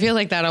 Because I feel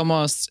like that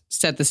almost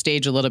set the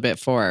stage a little bit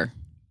for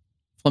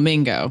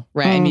Flamingo,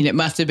 right? I mean, it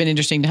must have been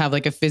interesting to have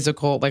like a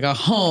physical, like a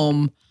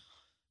home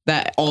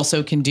that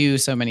also can do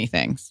so many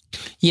things.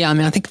 Yeah,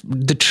 I think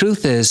the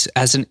truth is,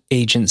 as an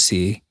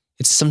agency,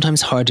 it's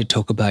sometimes hard to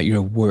talk about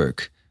your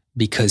work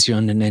because you're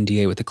under an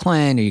NDA with the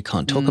client, or you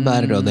can't talk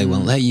about it, or they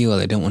won't let you, or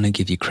they don't want to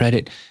give you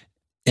credit.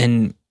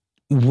 And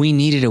we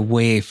needed a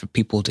way for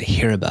people to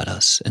hear about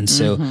us. And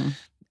so,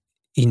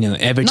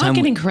 every time... Not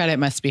getting credit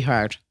must be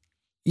hard.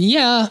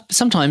 Yeah,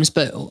 sometimes,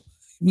 but,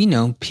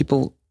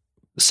 people,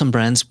 some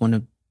brands want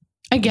to...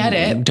 I get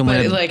it. Don't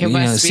want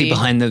to see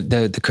behind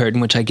the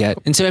curtain, which I get.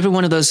 And so every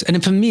one of those,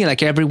 and for me,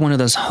 like every one of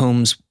those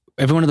homes,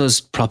 every one of those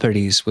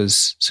properties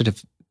was sort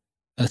of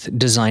a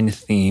design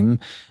theme.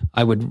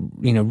 I would,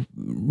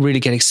 really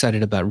get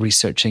excited about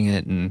researching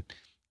it. And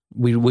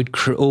we would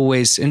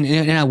always, and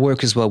in our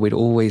work as well, we'd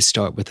always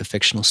start with a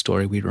fictional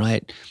story we'd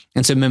write.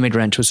 And so Mermaid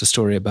Ranch was a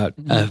story about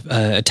an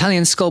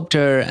Italian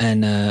sculptor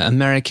and an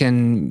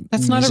American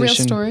That's musician. Not a real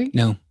story?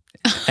 No.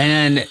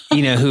 and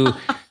who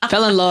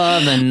fell in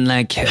love and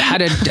like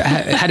had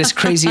this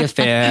crazy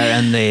affair,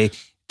 and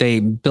they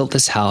built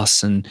this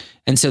house, and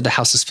so the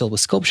house was filled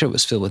with sculpture, it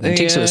was filled with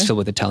antiques, it was filled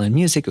with Italian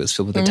music, it was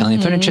filled with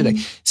Italian furniture.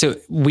 So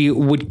we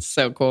would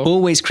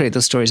always create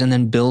those stories and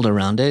then build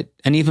around it.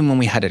 And even when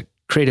we had a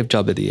creative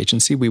job at the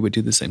agency, we would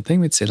do the same thing.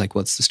 We'd say like,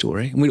 what's the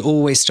story? And we'd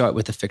always start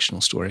with a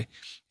fictional story,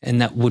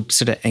 and that would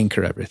sort of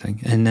anchor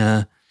everything,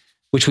 and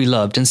which we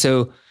loved. And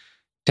so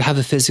to have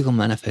a physical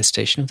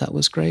manifestation of that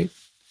was great.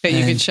 That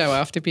you could show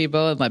off to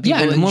people and let people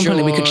enjoy. Yeah, and more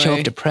importantly, we could show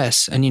off to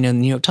press, and the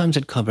New York Times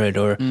would cover it,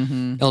 or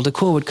El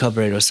Decor would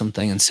cover it, or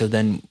something. And so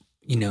then,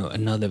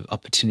 another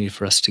opportunity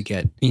for us to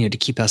get, to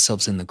keep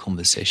ourselves in the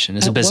conversation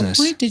as a business.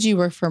 At what point did you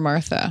work for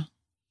Martha?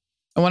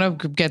 I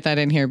want to get that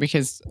in here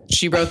because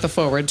she wrote the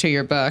foreword to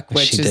your book,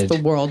 which is the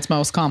world's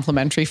most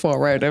complimentary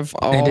foreword of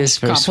all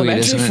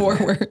complimentary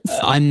forewords.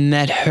 I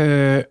met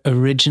her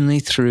originally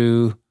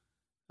through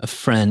a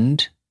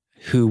friend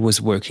who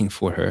was working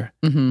for her,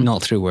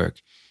 not through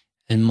work.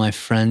 And my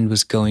friend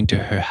was going to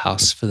her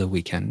house for the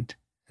weekend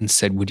and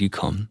said, would you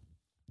come?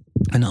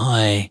 And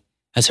I,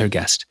 as her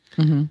guest,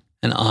 and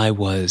I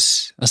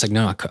was like,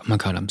 no, oh my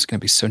God, I'm just going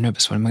to be so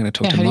nervous. What am I going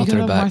to talk to Martha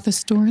about? Martha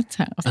Stewart's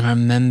house. And I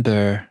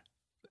remember,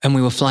 and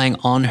we were flying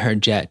on her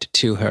jet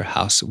to her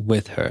house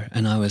with her.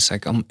 And I was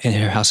like, I'm in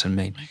her house in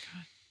Maine. Oh my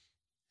God.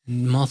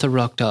 And Martha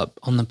rocked up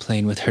on the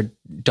plane with her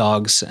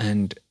dogs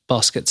and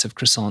baskets of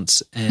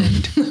croissants,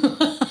 and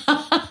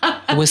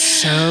it was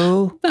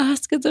so...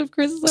 Baskets of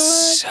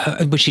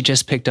croissants. Which she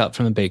just picked up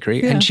from a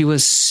bakery. And she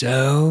was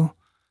so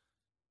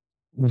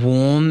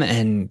warm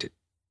and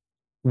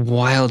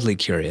wildly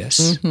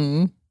curious.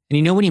 And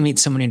when you meet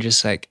someone, you're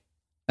just like,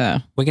 we're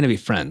going to be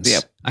friends.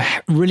 Yep.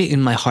 I really,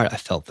 in my heart, I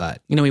felt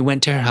that. We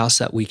went to her house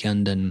that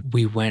weekend, and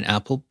we went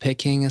apple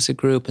picking as a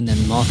group. And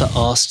then Martha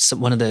asked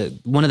one of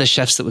the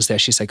chefs that was there,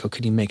 she's like, oh,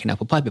 could you make an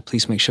apple pie? But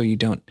please make sure you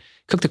don't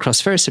cook the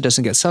crust first so it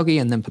doesn't get soggy,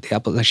 and then put the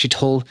apple. Like, she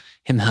told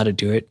him how to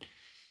do it.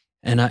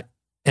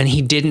 And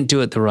he didn't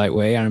do it the right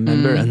way, I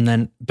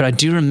remember. But I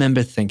do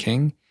remember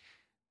thinking,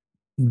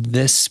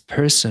 this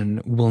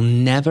person will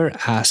never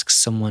ask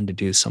someone to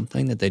do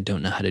something that they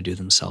don't know how to do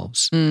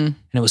themselves. And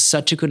it was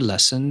such a good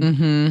lesson,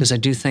 because I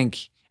do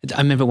think, I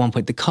remember at one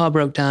point the car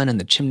broke down and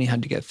the chimney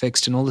had to get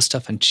fixed and all this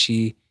stuff. And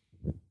she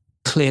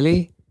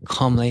clearly,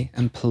 calmly,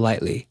 and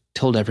politely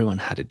told everyone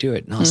how to do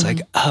it. And I was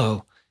like,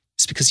 oh,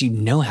 it's because you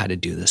know how to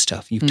do this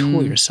stuff. You've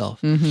taught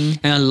yourself. And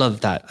I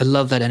love that. I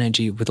love that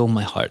energy with all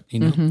my heart,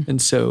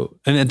 And so,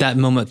 and at that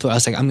moment, I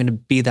was like, I'm going to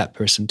be that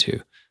person too.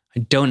 I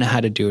don't know how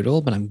to do it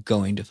all, but I'm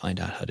going to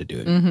find out how to do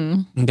it.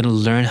 I'm going to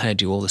learn how to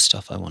do all the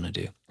stuff I want to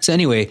do. So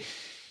anyway,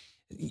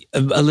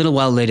 a little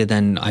while later,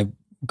 then I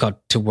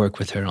got to work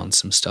with her on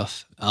some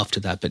stuff after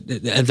that. But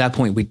at that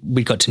point,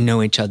 we got to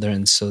know each other,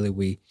 and slowly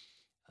we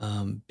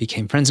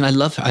became friends. And I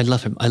love her. I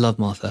love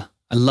Martha.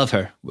 I love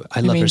her. I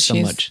love her so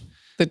much.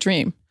 The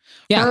dream.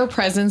 Yeah. Her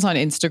presence on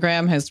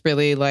Instagram has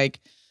really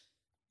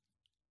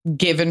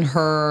given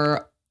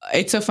her,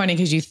 it's so funny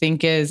because you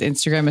think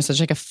Instagram is such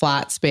a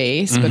flat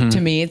space, but to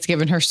me, it's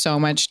given her so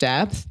much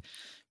depth,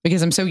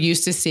 because I'm so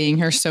used to seeing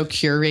her so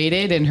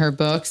curated in her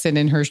books and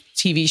in her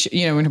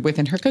TV,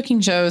 within her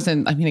cooking shows.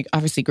 And I mean, I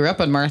obviously grew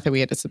up on Martha. We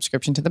had a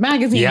subscription to the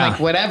magazine,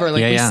 whatever.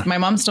 My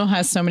mom still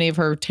has so many of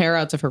her tear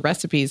outs of her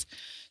recipes.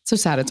 So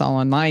sad it's all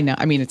online now.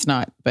 I mean, it's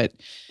not, but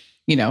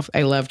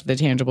I loved the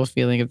tangible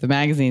feeling of the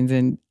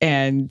magazines,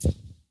 and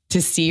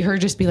to see her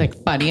just be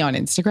funny on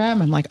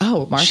Instagram. I'm like,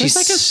 oh, Martha's she's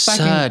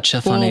such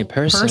a cool funny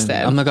person.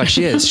 Oh my God,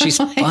 she is. She's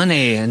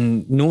funny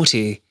and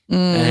naughty.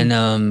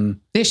 And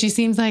she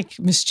seems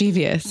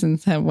mischievous in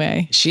some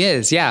way. She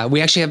is. Yeah.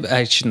 We actually have,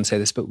 I shouldn't say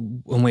this, but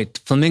when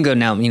Flamingo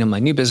now, my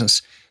new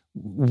business,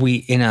 we,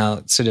 in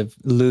our sort of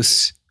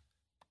loose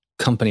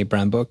company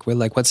brand book, we're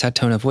like, what's that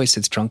tone of voice?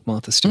 It's drunk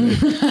Martha Stewart.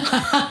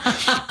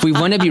 We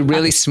want to be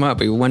really smart,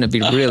 but we want to be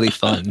really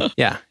fun.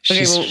 Yeah.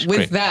 Okay, well, with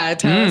great. That,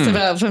 tell us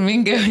about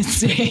Flamingo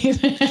Estate.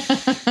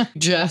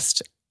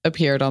 Just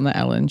appeared on the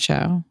Ellen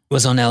show.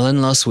 Was on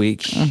Ellen last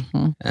week.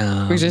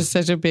 Which is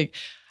such a big,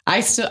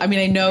 I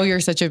know you're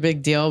such a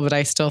big deal, but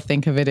I still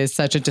think of it as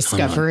such a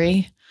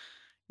discovery.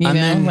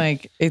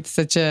 It's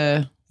such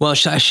a... Well,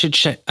 I should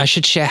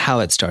share how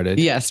it started.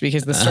 Yes,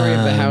 because the story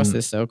of the house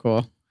is so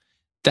cool.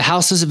 The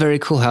house is a very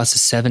cool house.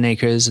 It's 7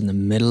 acres in the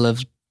middle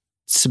of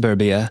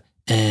suburbia,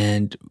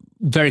 and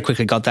very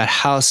quickly got that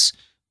house,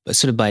 but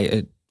sort of by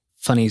a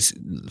funny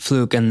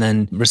fluke, and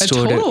then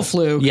restored it. A total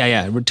fluke.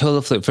 Yeah,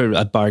 total fluke for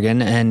a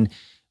bargain, and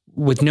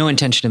with no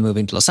intention of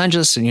moving to Los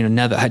Angeles. And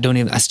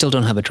I still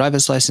don't have a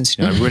driver's license.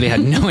 I really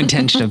had no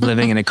intention of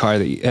living in a car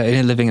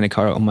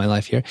all my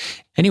life here.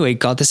 Anyway,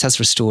 got this house,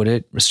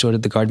 restored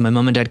the garden. My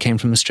mom and dad came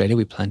from Australia.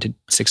 We planted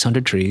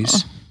 600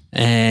 trees.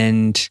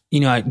 And,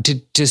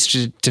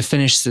 to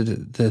finish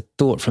the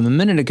thought from a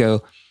minute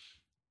ago,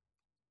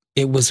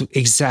 it was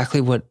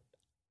exactly what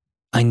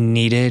I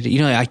needed.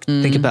 I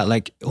think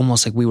about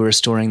almost like we were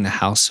restoring the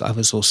house. I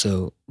was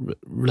also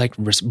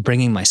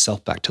bringing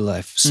myself back to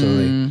life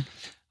slowly.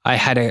 I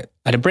had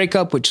a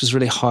breakup, which was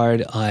really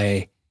hard.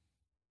 I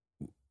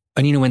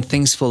And, when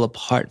things fall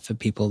apart for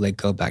people, they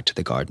go back to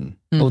the garden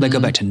or they go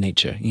back to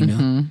nature, know?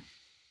 And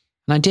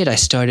I did. I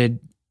started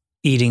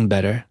eating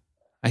better.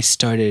 I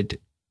started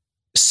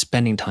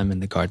spending time in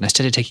the garden. I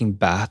started taking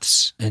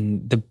baths,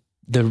 and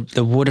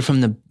the water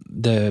from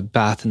the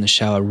bath and the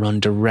shower run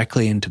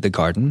directly into the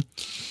garden.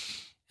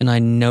 And I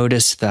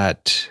noticed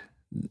that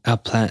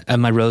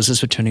my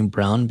roses were turning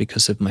brown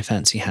because of my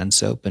fancy hand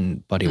soap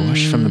and body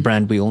wash from a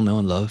brand we all know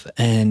and love.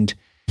 And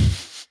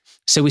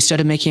so we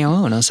started making our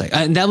own. I was like,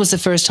 and that was the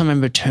first time I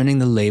remember turning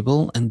the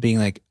label and being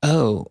like,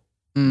 oh,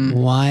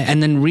 why?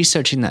 And then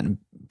researching that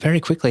very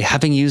quickly,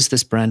 having used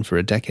this brand for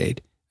a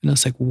decade. And I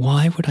was like,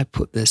 why would I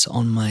put this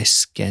on my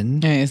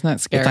skin? Yeah, it's not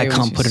scary if I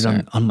can't put it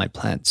on my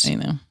plants. I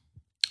know.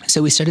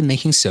 So we started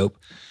making soap.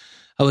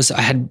 As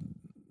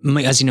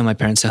you know, my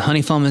parents are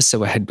honey farmers.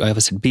 So I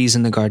always had bees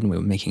in the garden. We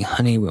were making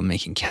honey. We were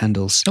making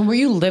candles. And were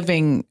you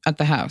living at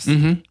the house?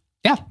 Mm-hmm.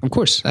 Yeah, of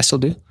course. I still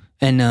do.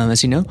 And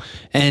as you know,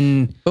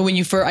 but when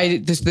you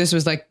first, this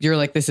was like, you're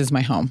like, this is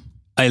my home.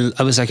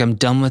 I was like, I'm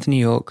done with New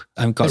York.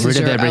 I got rid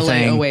of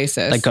everything. LA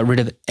oasis. Like got rid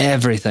of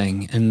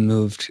everything and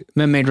moved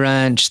Mermaid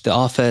Ranch, the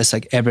office,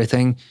 like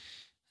everything.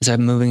 As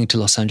I'm moving to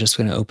Los Angeles,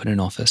 we're going to open an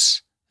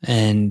office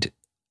and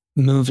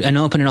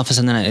open an office.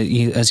 And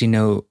then, as you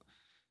know,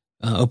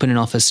 open an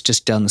office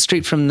just down the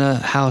street from the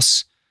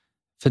house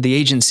for the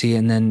agency.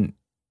 And then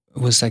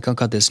was like, oh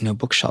God, there's no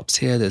bookshops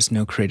here. There's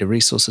no creative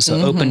resources. So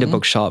I opened a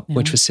bookshop,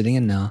 which we're sitting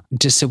in now,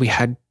 just so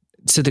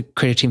the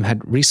creative team had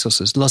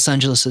resources. Los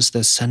Angeles is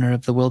the center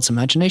of the world's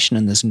imagination,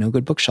 and there's no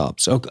good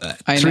bookshops.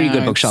 Three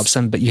good bookshops,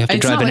 but you have to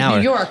drive an hour. It's not like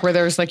New York, where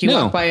there's like, you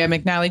walk by a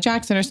McNally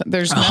Jackson or something.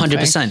 There's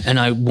 100%. And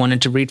I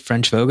wanted to read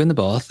French Vogue in the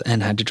Bath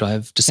and had to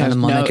drive to Santa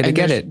Monica to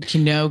get it.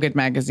 No good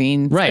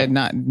magazines. Right.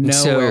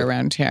 Nowhere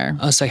around here.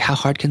 I was like, how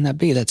hard can that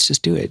be? Let's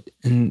just do it.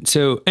 And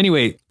so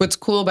anyway. What's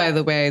cool, by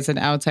the way, as an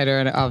outsider,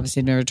 and I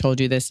obviously never told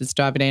you this, is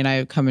Davide and I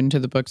have come into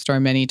the bookstore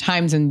many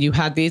times, and you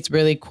had these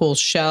really cool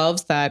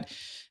shelves that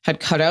had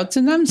cutouts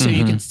in them, so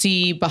you could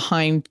see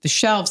behind the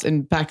shelves,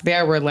 and back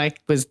there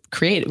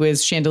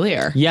was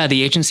chandelier. Yeah,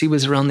 the agency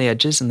was around the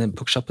edges, and the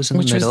bookshop was in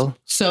the middle. Was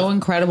so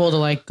incredible to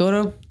like go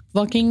to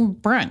fucking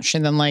brunch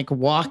and then like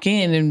walk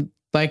in and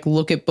like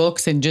look at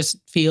books and just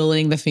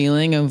feeling the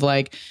feeling of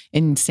like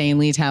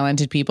insanely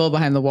talented people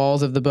behind the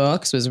walls of the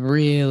books was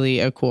really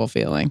a cool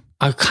feeling.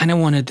 I kind of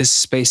wanted this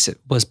space that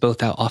was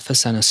both our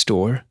office and a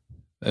store,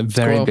 a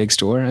very big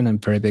store and a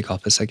very big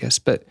office, I guess,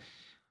 but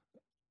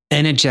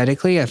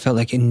energetically, I felt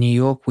like in New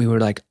York, we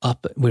were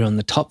on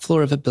the top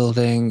floor of a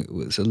building. It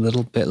was a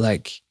little bit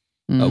like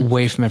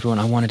away from everyone.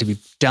 I wanted to be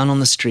down on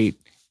the street,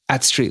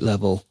 at street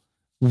level,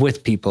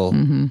 with people,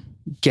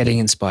 getting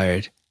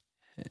inspired.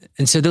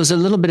 And so there was a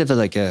little bit of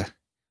a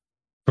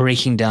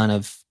breaking down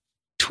of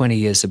 20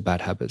 years of bad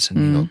habits in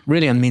New York.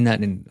 Really, I mean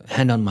that in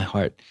hand on my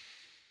heart.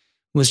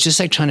 It was just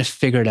like trying to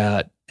figure it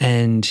out.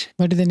 And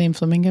where did the name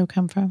Flamingo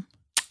come from?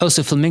 Oh,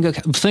 so Flamingo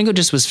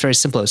just was very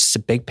simple. It was just a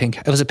big pink.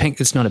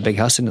 It's not a big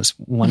house. It was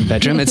one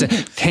bedroom. It's a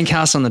pink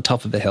house on the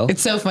top of a hill.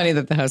 It's so funny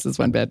that the house is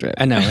one bedroom.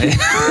 I know.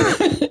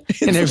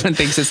 And everyone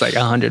thinks it's like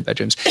 100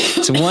 bedrooms.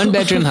 It's a one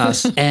bedroom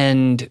house.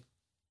 And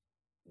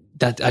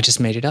that I just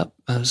made it up.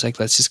 I was like,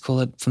 let's just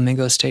call it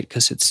Flamingo Estate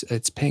because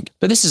it's pink.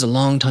 But this is a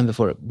long time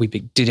before we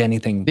did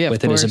anything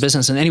with it as a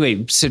business. And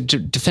anyway, so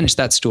to finish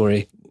that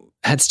story,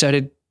 had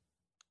started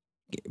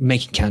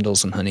making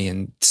candles and honey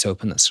and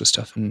soap and that sort of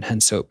stuff and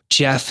hand soap.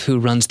 Jeff, who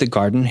runs the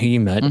garden, who you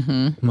met,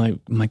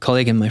 my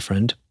colleague and my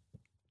friend,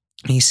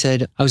 he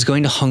said, I was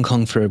going to Hong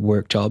Kong for a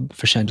work job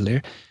for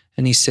Chandelier.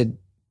 And he said,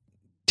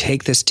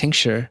 take this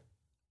tincture.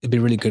 It'd be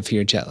really good for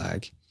your jet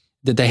lag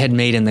that they had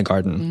made in the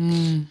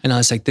garden. And I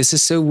was like, this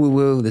is so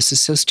woo-woo. This is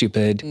so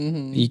stupid.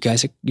 You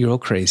guys, you're all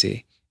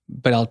crazy,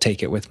 but I'll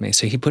take it with me.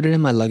 So he put it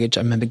in my luggage.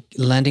 I remember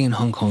landing in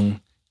Hong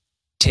Kong,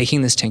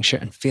 taking this tincture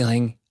and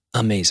feeling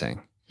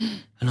amazing.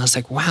 And I was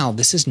like, wow,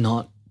 this is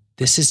not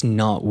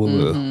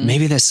woo-woo.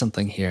 Maybe there's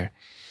something here.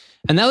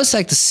 And that was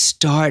like the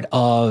start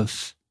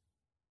of,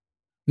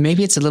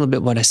 maybe it's a little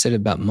bit what I said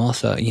about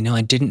Martha.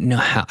 I didn't know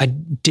how,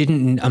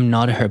 I'm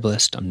not a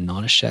herbalist. I'm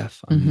not a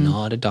chef. I'm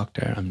not a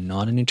doctor. I'm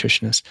not a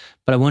nutritionist,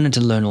 but I wanted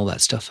to learn all that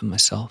stuff for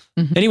myself.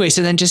 Anyway,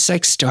 so then just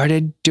like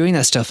started doing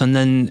that stuff. And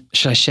then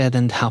should I share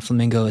then how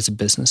Flamingo as a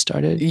business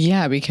started?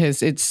 Yeah,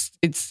 because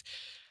it's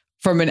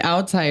from an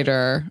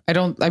outsider.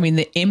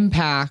 The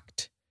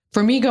impact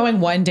for me going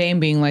one day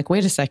and being like,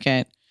 wait a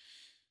second,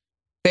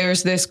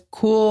 there's this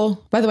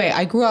cool, by the way,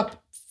 I grew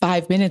up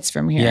 5 minutes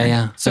from here.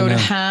 Yeah. So to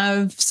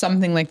have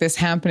something like this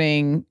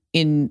happening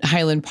in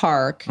Highland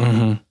Park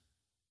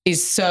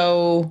is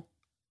so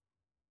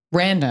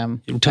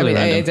random. Totally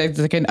random. It's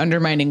like an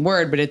undermining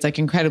word, but it's like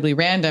incredibly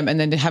random. And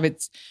then to have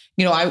it,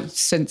 I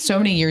spent so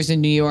many years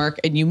in New York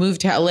and you move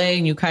to LA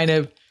and you kind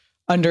of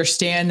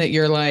understand that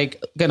you're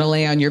like going to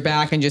lay on your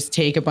back and just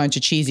take a bunch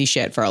of cheesy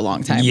shit for a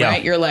long time,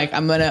 right? You're like,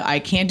 I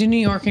can't do New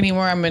York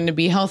anymore. I'm going to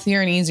be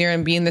healthier and easier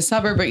and be in the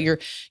suburb, but you're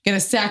going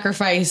to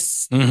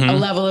sacrifice a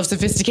level of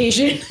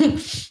sophistication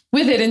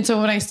with it. And so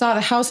when I saw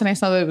the house and I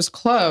saw that it was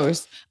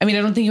closed, I mean,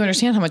 I don't think you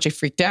understand how much I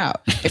freaked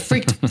out. I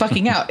freaked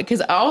fucking out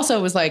because I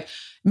also was like,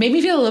 made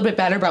me feel a little bit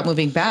better about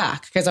moving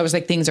back because I was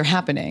like, things are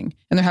happening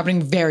and they're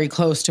happening very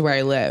close to where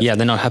I live. Yeah,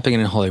 they're not happening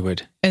in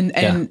Hollywood. And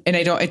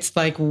I don't, it's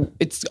like,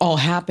 it's all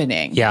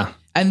happening. Yeah.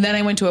 And then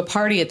I went to a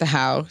party at the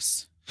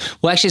house.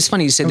 Well, actually, it's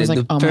funny you said that.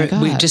 Like, oh my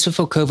God. Just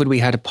before COVID, we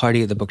had a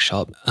party at the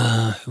bookshop.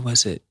 Who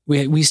was it?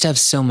 We used to have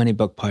so many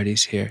book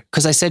parties here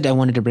because I said I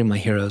wanted to bring my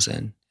heroes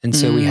in. And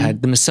so we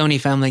had the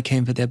Missoni family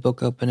came for their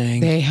book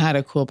opening. They had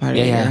a cool party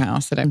at your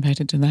house that I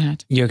invited to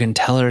that. Jürgen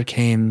Teller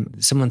came.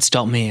 Someone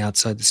stopped me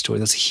outside the store.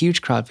 There was a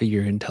huge crowd for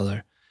Jürgen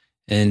Teller.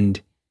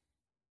 And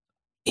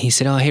he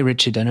said, oh, hey,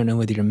 Richard, I don't know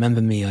whether you remember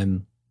me.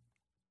 I'm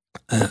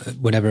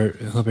whoever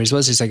it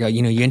was. He's like,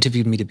 you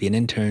interviewed me to be an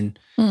intern.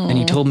 Aww. And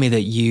you told me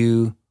that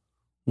you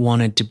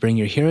wanted to bring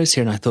your heroes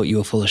here. And I thought you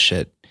were full of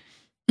shit.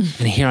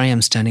 And here I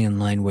am standing in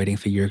line waiting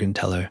for Jürgen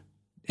Teller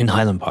in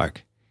Highland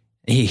Park.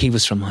 He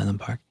was from Highland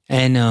Park.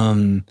 And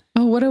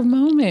oh, what a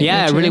moment.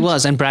 Yeah, Richard. It really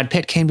was. And Brad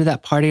Pitt came to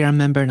that party, I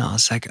remember, and I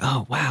was like,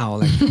 oh, wow.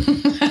 Like,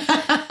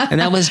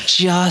 and that was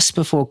just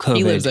before COVID.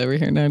 He lives over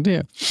here now,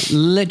 too.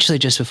 Literally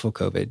just before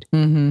COVID.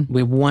 Mm-hmm.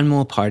 We had one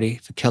more party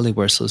for Kelly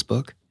Wearslow's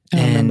book.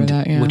 I remember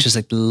that, yeah. Which was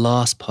like the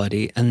last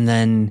party. And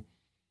then,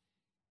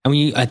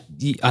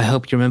 I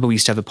hope you remember, we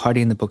used to have a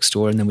party in the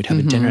bookstore and then we'd have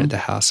a dinner at the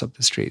house up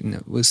the street.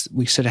 And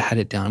we sort of had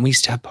it down. We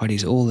used to have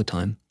parties all the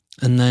time.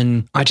 And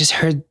then I just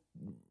heard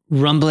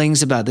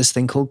rumblings about this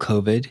thing called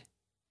COVID.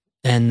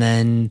 And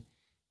then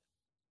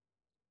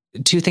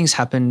two things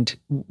happened,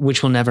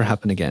 which will never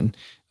happen again.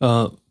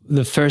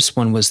 The first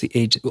one was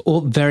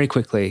very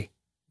quickly,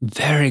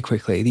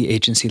 the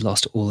agency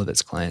lost all of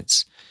its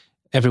clients.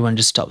 Everyone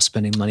just stopped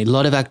spending money. A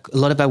lot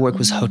of our work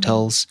was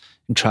hotels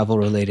and travel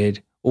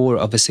related, or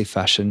obviously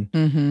fashion.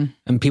 Mm-hmm.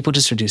 And people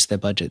just reduced their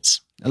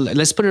budgets.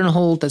 Let's put it on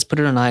hold. Let's put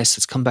it on ice.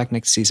 Let's come back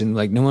next season.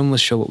 Like no one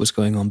was sure what was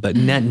going on, but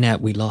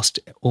net, we lost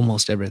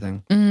almost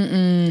everything.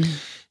 Mm-mm.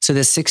 So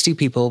there's 60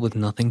 people with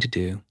nothing to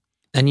do.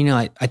 And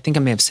I think I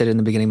may have said it in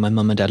the beginning, my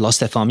mom and dad lost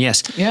their farm.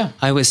 Yes. Yeah.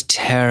 I was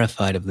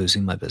terrified of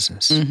losing my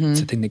business. Mm-hmm.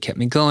 It's the thing that kept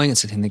me going.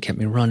 It's the thing that kept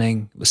me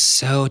running. I was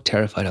so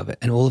terrified of it.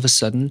 And all of a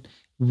sudden,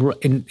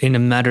 in a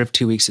matter of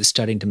 2 weeks, it's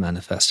starting to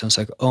manifest. I was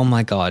like, oh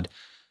my God,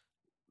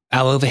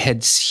 our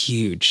overhead's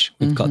huge.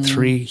 We've got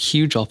 3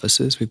 huge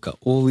offices. We've got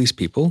all these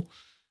people.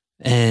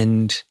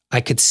 And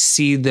I could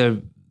see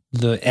the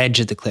edge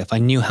of the cliff. I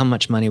knew how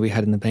much money we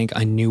had in the bank.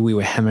 I knew we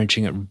were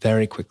hemorrhaging it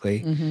very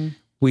quickly. Mm-hmm.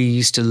 We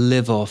used to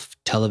live off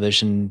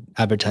television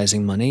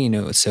advertising money,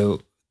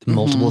 so the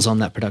multiples on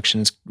that production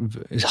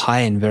is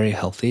high and very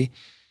healthy.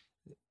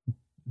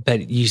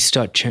 But you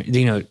start,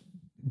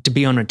 to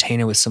be on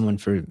retainer with someone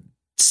for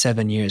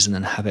 7 years and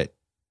then have it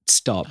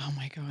stop. Oh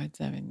my God,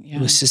 7, yeah.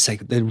 It was just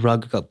like the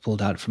rug got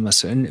pulled out from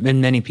us and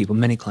many people,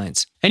 many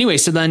clients. Anyway,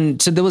 so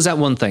there was that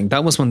one thing.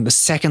 That was one. The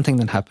second thing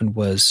that happened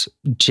was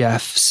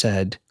Jeff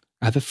said,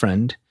 I have a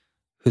friend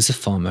who's a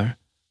farmer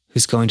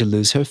who's going to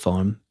lose her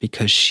farm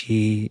because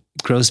she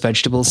grows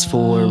vegetables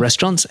for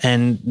restaurants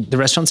and the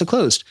restaurants are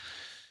closed.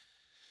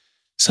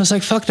 So I was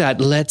like, fuck that.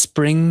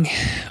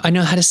 I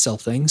know how to sell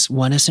things.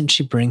 Why doesn't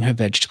she bring her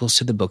vegetables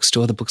to the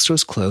bookstore? The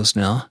bookstore's closed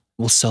now.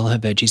 We'll sell her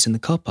veggies in the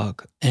car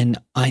park. And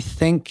I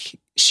think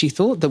she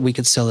thought that we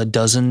could sell a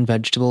dozen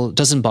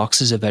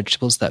boxes of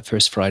vegetables that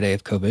first Friday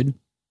of COVID.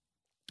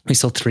 We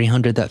sold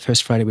 300 that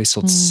first Friday. We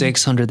sold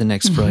 600 the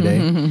next Friday.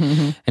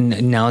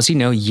 And now, as you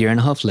know, a year and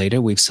a half later,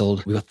 we've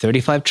got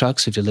 35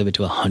 trucks. We've delivered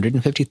to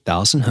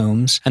 150,000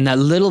 homes. And that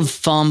little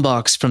farm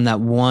box from that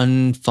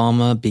one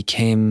farmer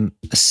became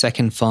a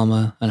second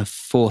farmer and a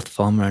fourth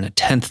farmer and a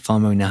 10th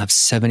farmer. We now have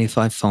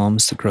 75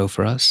 farms to grow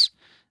for us.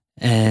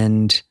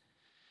 And,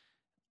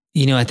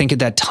 I think at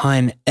that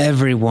time,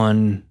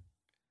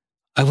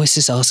 I was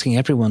just asking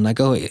everyone, like,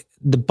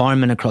 the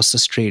barman across the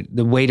street,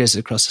 the waiters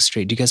across the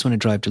street, do you guys want to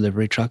drive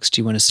delivery trucks?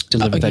 Do you want to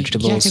deliver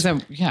vegetables?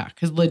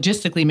 Because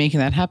logistically making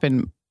that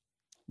happen.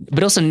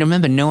 But also,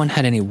 remember, no one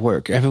had any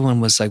work. Everyone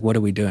was like, what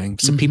are we doing?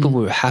 So people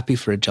were happy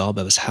for a job.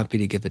 I was happy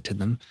to give it to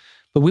them.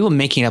 But we were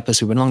making it up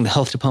as we went along. The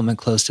health department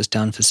closed us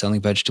down for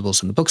selling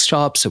vegetables in the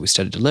bookshop. So we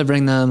started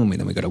delivering them, and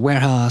then we got a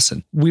warehouse.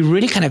 And we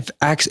really kind of,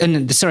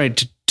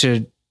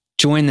 to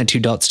join the two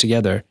dots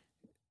together,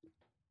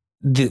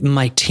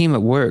 my team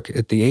at work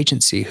at the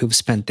agency who've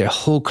spent their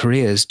whole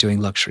careers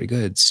doing luxury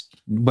goods,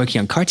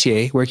 working on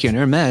Cartier, working on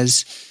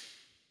Hermes,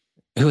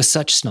 who are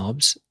such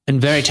snobs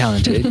and very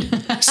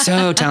talented,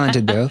 so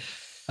talented though.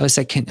 I was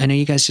like, I know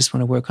you guys just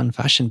want to work on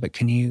fashion, but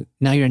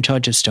now you're in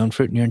charge of stone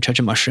fruit and you're in charge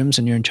of mushrooms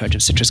and you're in charge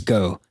of citrus,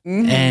 go.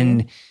 Mm-hmm.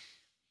 And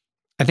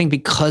I think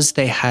because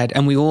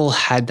we all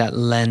had that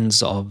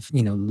lens of,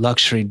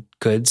 luxury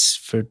goods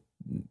for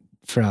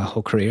our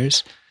whole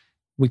careers,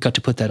 we got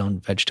to put that on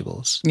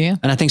vegetables. Yeah.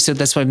 And I think so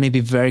that's why maybe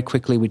very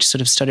quickly we just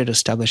sort of started to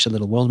establish a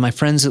little world. My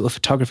friends that were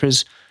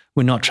photographers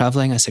were not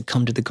traveling. I said,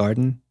 come to the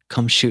garden,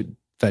 come shoot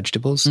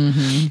vegetables.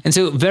 Mm-hmm. And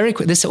so very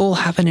quick, this all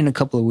happened in a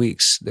couple of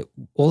weeks. That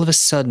all of a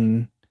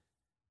sudden,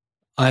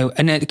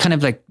 and it kind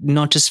of like,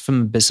 not just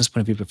from a business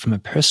point of view, but from a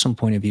personal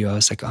point of view, I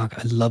was like, oh,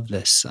 I love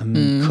this.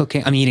 I'm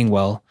cooking, I'm eating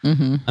well.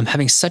 I'm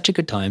having such a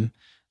good time.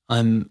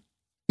 I'm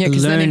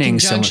because then in learning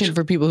so conjunction, much.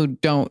 for people who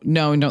don't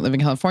know and don't live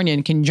in California,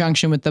 in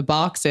conjunction with the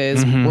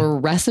boxes were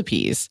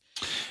recipes.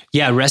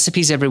 Yeah,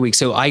 recipes every week.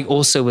 So I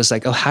also was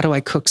like, oh, how do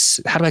I cook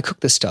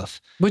this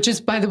stuff? Which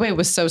is, by the way,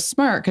 was so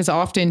smart, because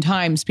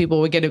oftentimes people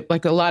would get it,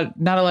 like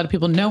not a lot of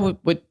people know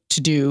what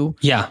to do.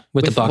 Yeah,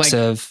 with the box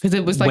of because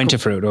it was like winter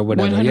fruit or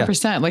whatever.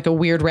 100%, like a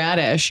weird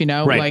radish,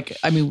 Right. like,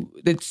 I mean,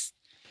 it's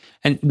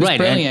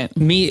brilliant.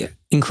 And me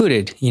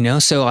included,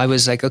 So I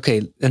was like,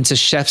 okay. And so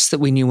chefs that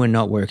we knew were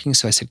not working.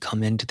 So I said,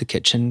 come into the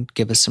kitchen,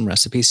 give us some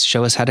recipes,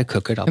 show us how to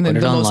cook it. I'll put it online.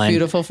 And then the most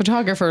beautiful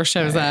photographer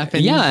shows up.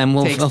 And and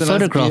we'll takes the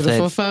photograph most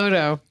beautiful it.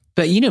 Photo.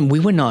 But we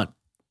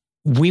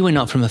were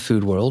not from a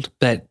food world,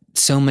 but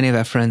so many of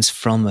our friends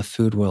from a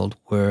food world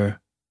were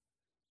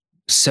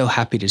so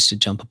happy just to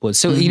jump aboard.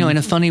 So, in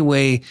a funny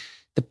way,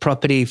 the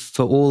property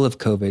for all of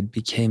COVID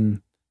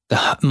became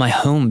my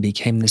home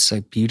became this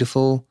like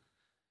beautiful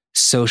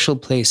social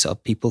place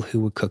of people who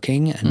were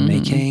cooking and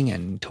making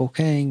and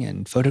talking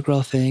and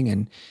photographing.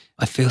 And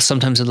I feel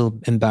sometimes a little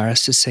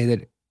embarrassed to say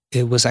that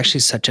it was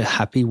actually such a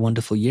happy,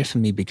 wonderful year for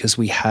me, because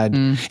we had,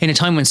 in a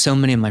time when so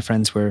many of my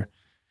friends were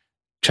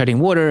treading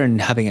water and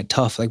having it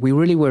tough, like we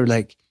really were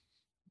like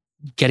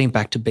getting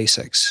back to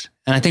basics.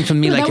 And I think for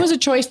me, that was a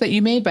choice that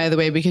you made, by the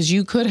way, because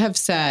you could have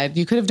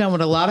done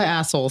what a lot of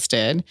assholes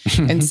did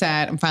and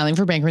said, I'm filing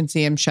for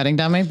bankruptcy. I'm shutting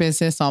down my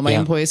business. All my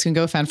employees can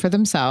go fend for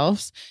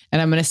themselves.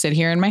 And I'm going to sit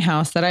here in my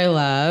house that I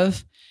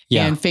love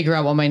and figure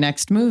out what my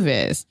next move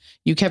is.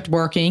 You kept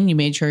working. You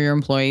made sure your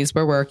employees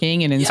were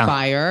working and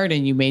inspired,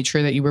 and you made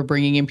sure that you were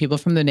bringing in people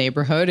from the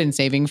neighborhood and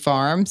saving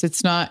farms.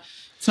 It's not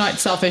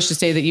selfish to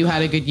say that you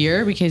had a good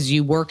year, because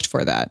you worked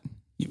for that.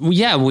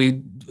 Yeah,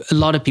 a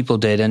lot of people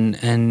did.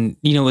 And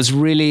it was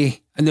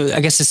really,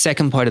 I guess the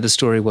second part of the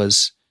story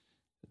was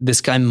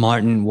this guy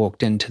Martin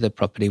walked into the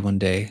property one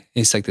day.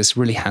 He's like this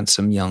really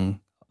handsome young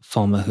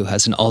farmer who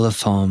has an olive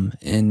farm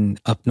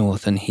up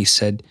north. And he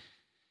said,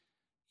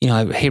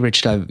 hey,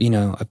 Richard, I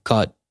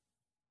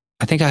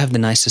think I have the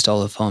nicest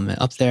olive farm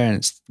up there,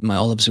 and my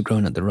olives are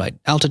grown at the right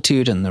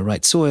altitude and the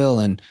right soil.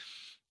 And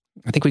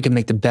I think we can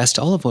make the best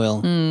olive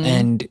oil.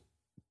 And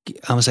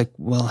I was like,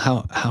 well,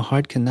 how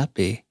hard can that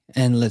be?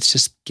 And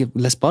let's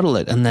bottle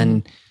it. And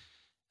then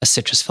a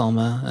citrus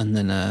farmer, and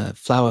then a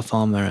flower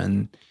farmer,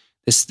 and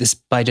this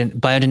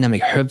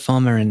biodynamic herb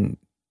farmer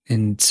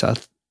in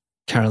South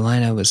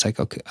Carolina was like,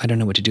 okay, I don't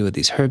know what to do with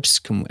these herbs.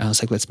 I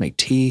was like, let's make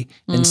tea.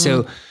 And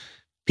so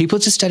people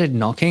just started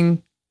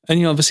knocking.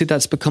 And obviously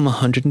that's become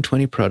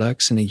 120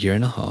 products in a year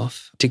and a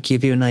half. To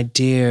give you an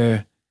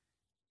idea,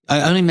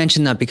 I only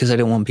mention that because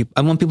I want people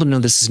to know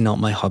this is not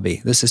my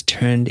hobby. This has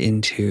turned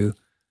into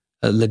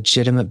a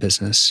legitimate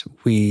business.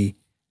 We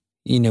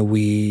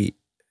plant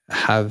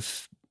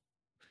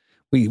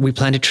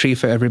a tree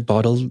for every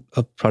bottle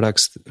of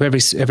products.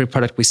 Every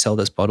product we sell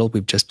this bottle,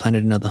 we've just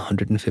planted another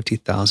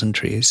 150,000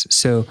 trees.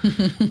 So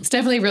it's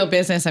definitely real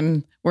business.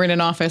 We're in an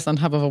office on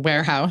top of a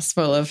warehouse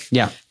full of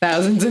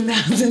thousands and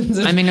thousands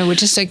of it would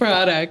just like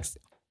products.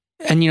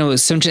 And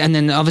and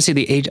then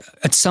obviously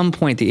at some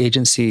point the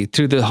agency,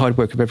 through the hard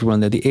work of everyone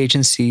there, the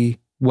agency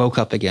woke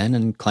up again,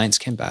 and clients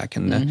came back,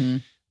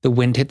 and the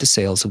wind hit the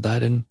sails of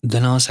that. And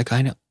then I was like,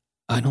 I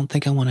don't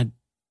think I want to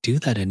do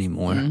that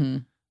anymore.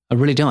 I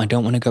really don't. I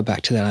don't want to go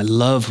back to that. I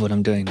love what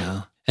I'm doing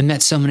now. And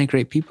met so many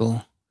great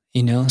people,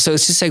 So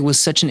it's just like, it was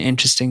such an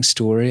interesting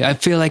story. I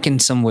feel like in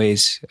some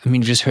ways, you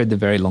just heard the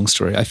very long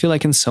story. I feel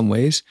like in some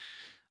ways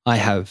I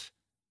have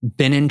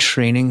been in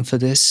training for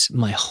this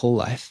my whole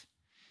life.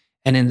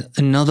 And in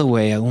another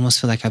way, I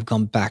almost feel like I've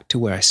gone back to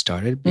where I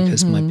started,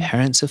 because my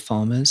parents are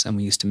farmers, and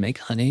we used to make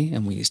honey,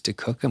 and we used to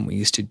cook, and we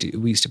used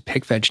to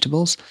pick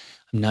vegetables.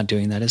 I'm not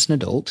doing that as an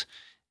adult.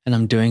 And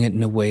I'm doing it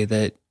in a way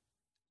that,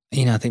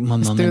 I think my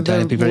mom and dad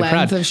would be very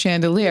proud. Lens of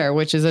chandelier,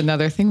 which is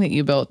another thing that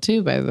you built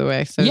too, by the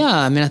way. So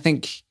yeah, I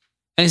think,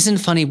 and isn't it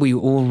funny, we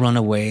all run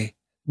away.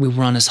 We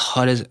run as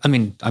hard as,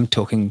 I'm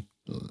talking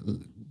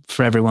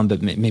for everyone,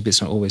 but maybe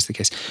it's not always the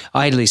case.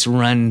 I at least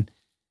run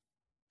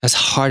as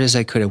hard as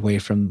I could away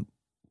from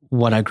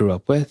what I grew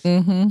up with,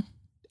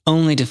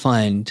 only to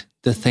find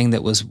the thing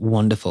that was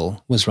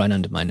wonderful was right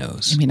under my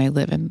nose. I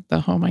live in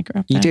the home I grew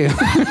up in. You do.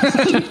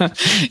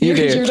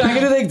 You're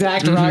talking to the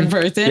exact wrong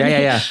person.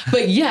 Yeah.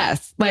 But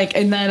yes,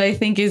 and that I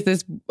think is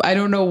this, I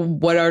don't know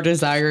what our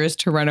desire is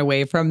to run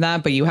away from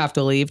that, but you have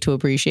to leave to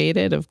appreciate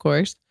it, of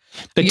course.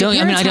 But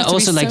I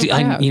also like,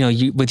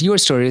 with your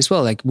story as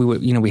well, like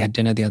we had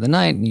dinner the other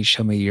night, and you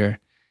showed me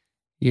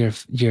your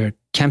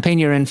campaign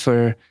you're in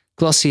for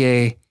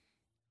Glossier,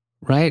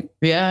 right?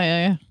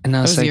 Yeah. And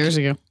that was like, years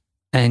ago.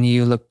 And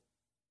you look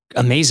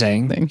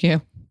amazing. Thank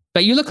you.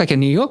 But you look like a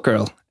New York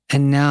girl.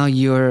 And now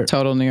you're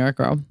total New York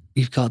girl.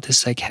 You've got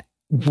this like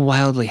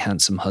wildly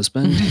handsome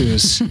husband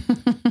who's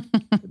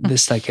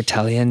this like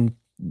Italian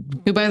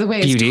who, by the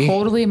way, beauty. Is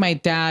totally my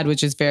dad,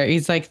 which is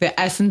he's like the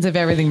essence of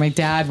everything my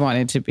dad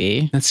wanted to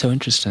be. That's so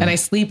interesting. And I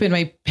sleep in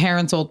my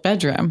parents' old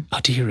bedroom. Oh,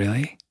 do you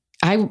really?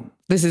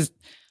 This is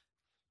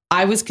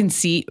I was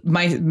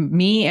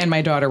me and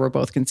my daughter were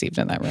both conceived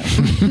in that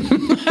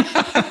room.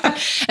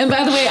 And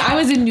by the way, I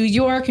was in New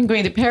York and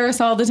going to Paris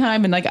all the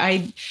time. And like,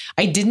 I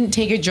didn't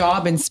take a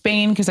job in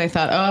Spain because I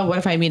thought, oh, what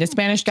if I meet a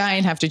Spanish guy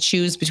and have to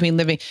choose between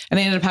living? And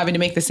I ended up having to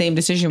make the same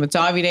decision with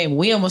Davide. And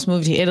we almost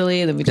moved to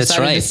Italy. Then we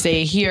decided to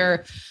stay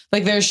here.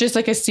 Like, there's just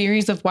like a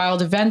series of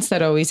wild events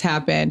that always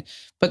happen.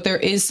 But there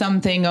is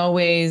something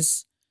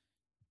always,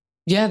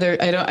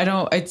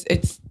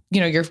 it's, you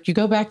know, you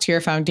go back to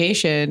your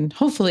foundation.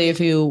 Hopefully, if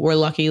you were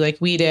lucky like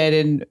we did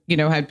and, you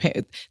know, I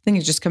think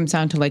it just comes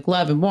down to like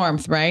love and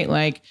warmth, right?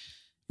 Like,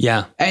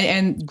 yeah.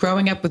 And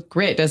growing up with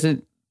grit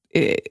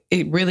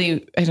it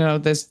really, I don't know,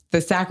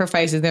 the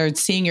sacrifices there and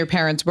seeing your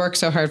parents work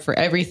so hard for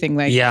everything.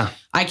 Like,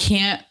 I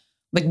can't,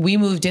 like, we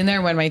moved in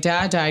there when my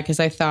dad died because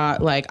I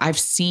thought, like, I've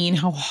seen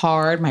how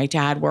hard my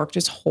dad worked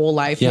his whole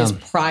life. Yeah. His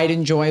pride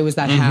and joy was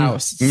that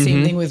house.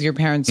 Same thing with your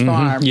parents'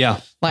 farm.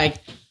 Yeah. Like,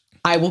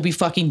 I will be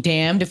fucking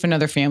damned if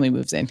another family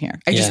moves in here.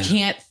 I just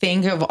can't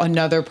think of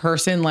another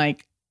person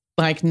like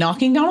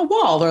knocking down a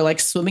wall or like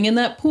swimming in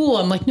that pool.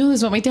 I'm like, no, this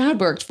is what my dad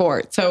worked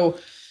for. So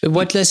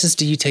what lessons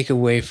do you take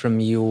away from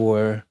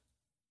your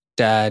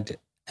dad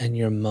and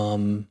your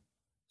mom?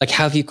 Like,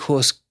 have you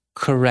course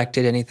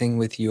corrected anything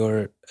with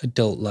your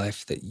adult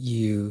life that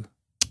you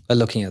are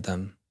looking at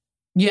them?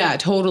 Yeah,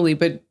 totally.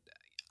 But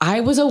I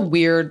was a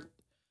weird,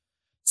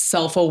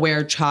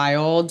 self-aware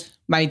child.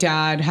 My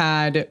dad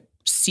had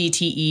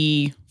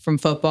CTE from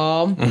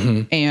football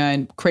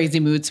and crazy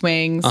mood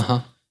swings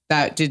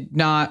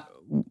that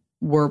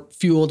were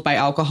fueled by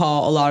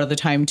alcohol a lot of the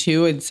time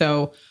too. And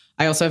so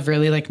I also have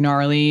really like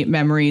gnarly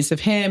memories of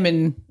him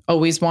and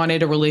always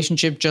wanted a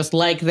relationship just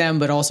like them,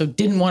 but also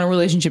didn't want a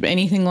relationship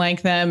anything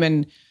like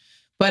them.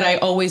 But I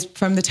always,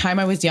 from the time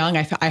I was young,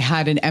 I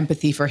had an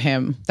empathy for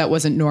him that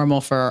wasn't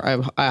normal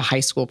for a high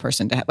school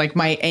person to have. Like,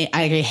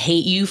 I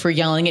hate you for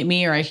yelling at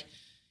me, or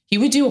he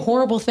would do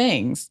horrible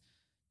things,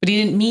 but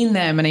he didn't mean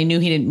them. And I knew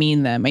he didn't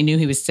mean them. I knew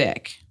he was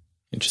sick.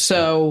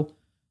 So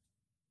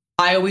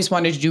I always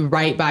wanted to do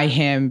right by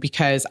him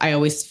because I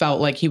always felt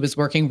like he was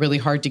working really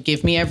hard to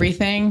give me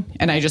everything.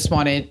 And I just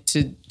wanted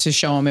to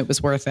show him it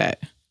was worth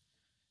it.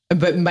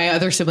 But my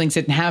other siblings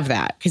didn't have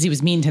that because he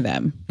was mean to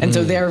them. And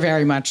so they're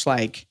very much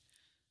like,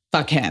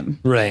 fuck him.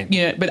 Right.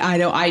 You know, but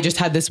I just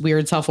had this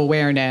weird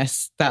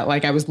self-awareness that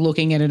like I was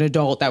looking at an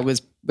adult that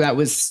was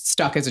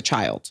stuck as a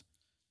child.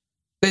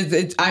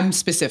 I'm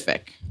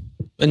specific.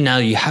 And now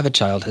you have a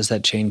child. Has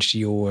that changed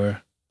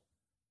your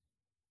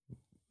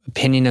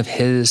opinion of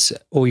his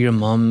or your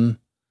mom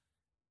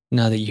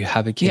now that you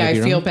have a kid? Yeah,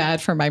 I feel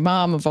bad for my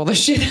mom of all the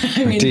shit.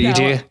 I mean, do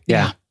you?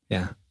 Yeah.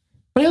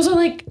 But I also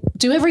like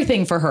do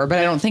everything for her, but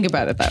I don't think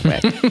about it that way.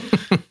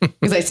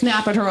 Because I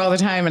snap at her all the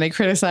time and I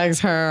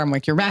criticize her. I'm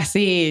like, you're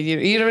messy.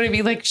 You know what I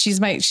mean? Like,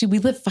 we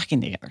live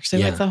fucking together. So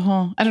that's the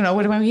whole, I don't know.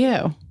 What about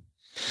you?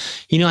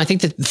 You know, I think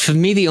that for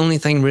me, the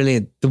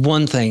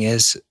one thing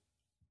is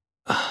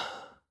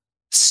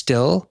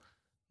still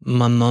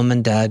my mom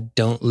and dad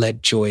don't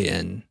let joy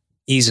in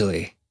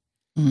easily.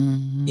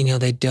 You know,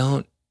 they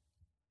don't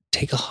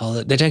take a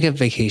holiday. They don't get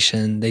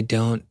vacation. They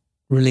don't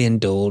really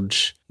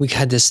indulge. We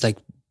had this like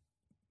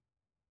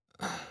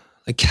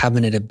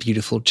cabinet of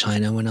beautiful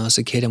china when I was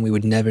a kid, and we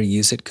would never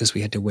use it because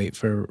we had to wait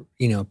for,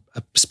 you know,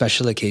 a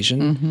special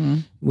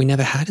occasion. We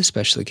never had a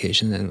special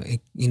occasion, and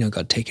it, you know,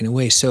 got taken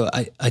away. So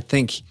I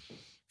think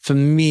for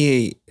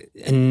me,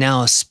 and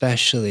now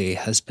especially,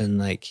 has been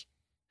like,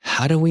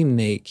 how do we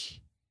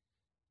make,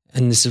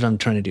 and this is what I'm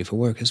trying to do for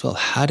work as well,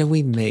 how do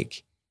we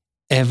make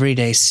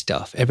everyday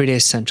stuff, everyday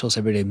essentials,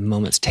 everyday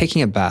moments,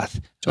 taking a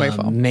bath,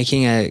 joyful,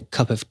 making a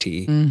cup of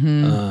tea,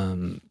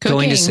 going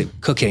to sleep,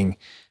 cooking,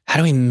 how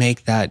do we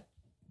make that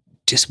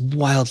just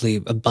wildly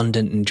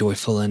abundant and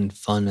joyful and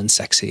fun and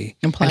sexy?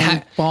 And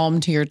applying balm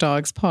to your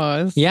dog's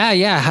paws.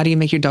 Yeah. How do you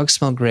make your dog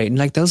smell great? And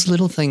like those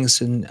little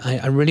things. And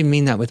I really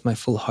mean that with my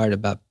full heart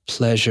about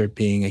pleasure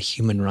being a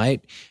human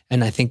right.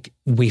 And I think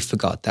we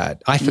forgot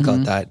that. I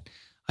forgot that.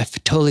 I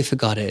totally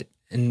forgot it.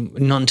 And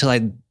not until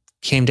I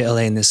came to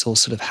LA and this all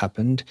sort of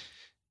happened,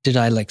 did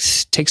I like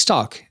take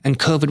stock. And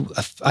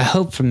COVID, I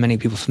hope for many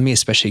people, for me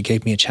especially,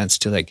 gave me a chance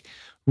to like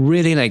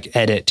really like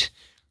edit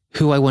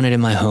who I wanted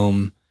in my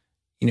home.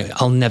 You know,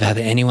 I'll never have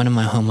anyone in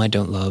my home I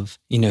don't love.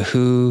 You know,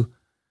 who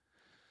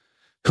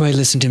I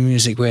listen to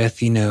music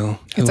with, you know.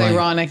 It's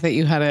ironic that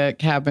you had a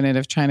cabinet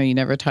of china you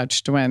never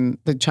touched when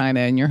the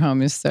china in your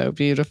home is so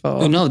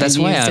beautiful. Oh, no, that's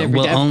why I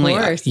will only,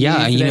 you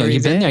know,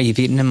 you've been there, you've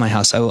eaten in my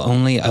house. I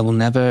will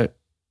never,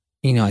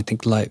 you know, I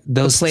think like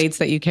those the plates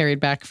that you carried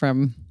back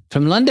from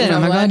London. Oh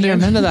my God, you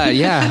remember that?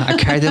 Yeah, I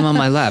carried them on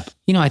my lap.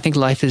 You know, I think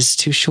life is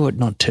too short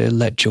not to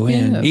let joy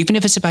in, even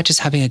if it's about just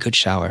having a good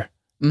shower.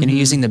 You know,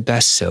 using the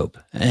best soap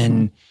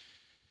and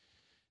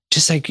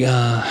just like, you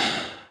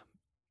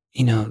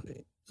know,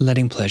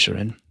 letting pleasure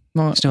in.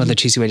 There's no other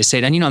cheesy way to say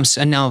it. And, you know,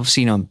 and now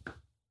obviously, you know,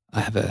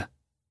 I have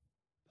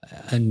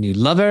a new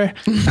lover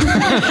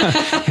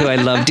who I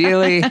love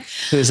dearly,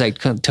 who's like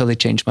totally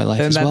changed my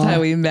life as well. And that's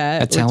how we met.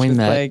 That's how we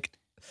met. Like,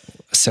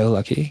 so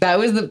lucky. That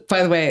was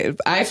by the way,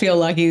 I feel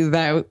lucky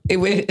that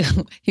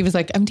he was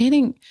like, I'm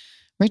dating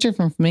Richard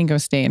from Flamingo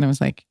State. And I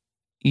was like,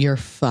 you're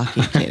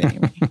fucking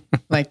kidding me.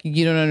 Like,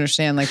 you don't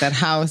understand. Like, that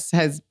house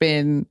has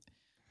been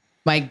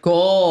my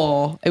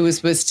goal. It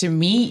was to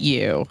meet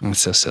you. That's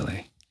so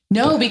silly.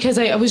 No, because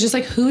I was just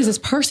like, who is this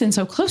person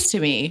so close to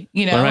me?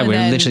 You know, all right, and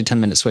we're literally 10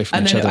 minutes away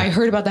from each other. And then I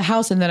heard about the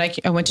house, and then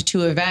I went to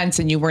 2 events,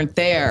 and you weren't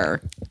there.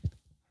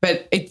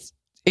 But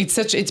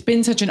it's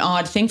been such an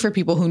odd thing for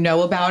people who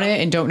know about it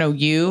and don't know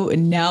you.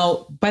 And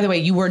now, by the way,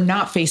 you were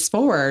not face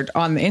forward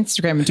on the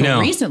Instagram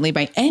until recently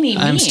by any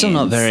means. I'm still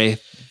not very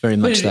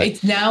much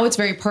that. It's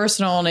very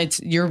personal, and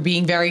you're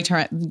being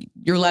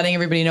you're letting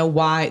everybody know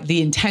why,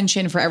 the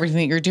intention for everything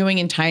that you're doing,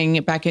 and tying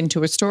it back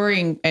into a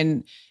story.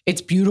 And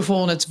it's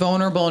beautiful, and it's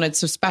vulnerable, and it's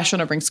so special,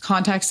 and it brings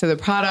context to the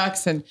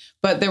products.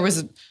 But there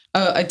was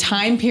a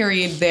time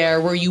period there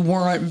where you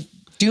weren't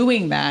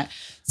doing that.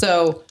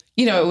 So,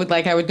 you know,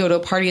 I would go to a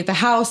party at the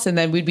house, and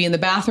then we'd be in the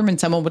bathroom, and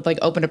someone would like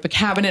open up a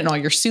cabinet, and all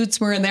your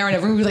suits were in there, and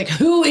everyone would be like,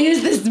 who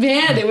is this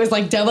man? It was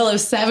like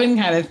 007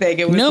 kind of thing.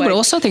 It was but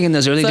also I think in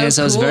those early days,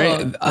 cool.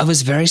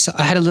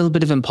 I had a little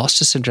bit of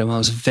imposter syndrome. I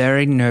was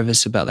very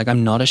nervous about, like,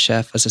 I'm not a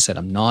chef. As I said,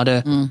 I'm not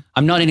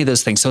any of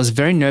those things. So I was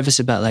very nervous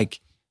about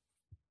like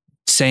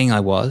saying I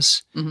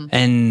was,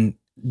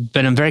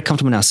 but I'm very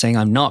comfortable now saying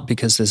I'm not,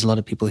 because there's a lot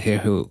of people here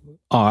who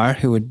are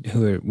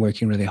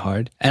working really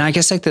hard. And I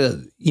guess like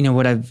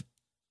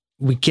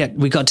we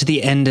got to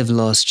the end of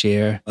last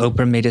year.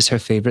 Oprah made us her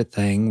favorite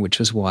thing, which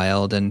was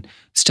wild, and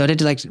started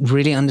to like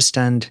really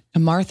understand.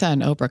 And Martha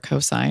and Oprah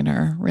co-sign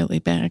are really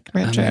big,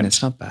 Richard. I mean,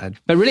 it's not bad,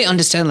 but really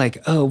understand like,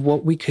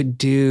 what we could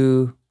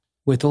do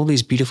with all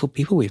these beautiful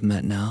people we've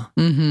met now.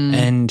 Mm-hmm.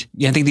 And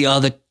I think the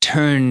other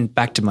turn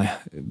back to my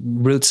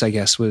roots, I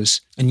guess, was,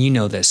 and you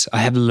know this, I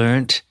have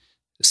learned,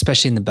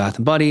 especially in the bath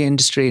and body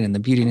industry and in the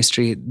beauty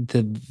industry,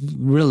 the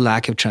real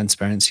lack of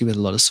transparency with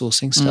a lot of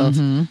sourcing stuff.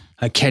 Mm-hmm.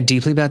 I care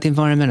deeply about the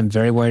environment. I'm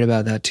very worried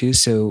about that too.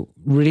 So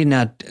really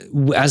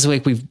as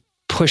like we've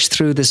pushed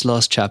through this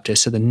last chapter,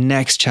 so the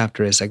next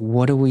chapter is like,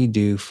 what do we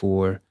do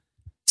for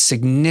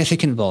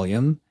significant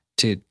volume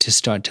to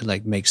start to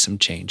like make some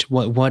change?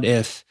 What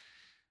if,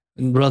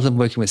 rather than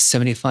working with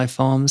 75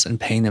 farms and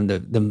paying them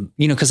the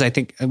because I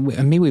think,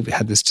 maybe we've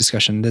had this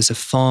discussion, there's a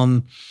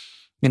farm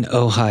in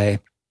Ojai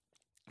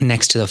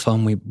next to the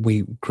farm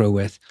we grow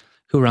with,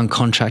 who are on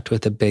contract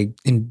with a big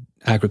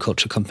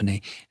agriculture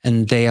company,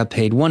 and they are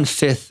paid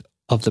 1/5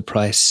 of the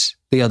price.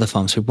 The other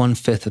farms paid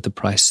 1/5 of the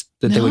price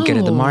that they would get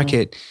at the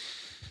market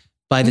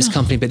by this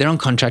company, but they're on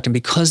contract, and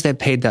because they're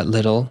paid that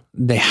little,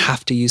 they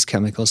have to use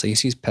chemicals. They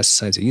use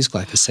pesticides. They use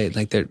glyphosate.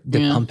 Like they're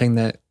pumping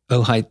that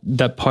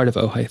part of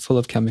Ojai full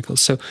of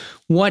chemicals. So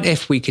what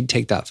if we could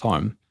take that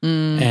farm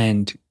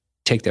and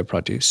take their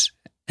produce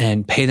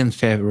and pay them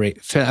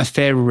a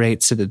fair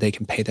rate so that they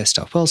can pay their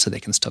stuff well, so they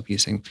can stop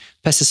using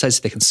pesticides,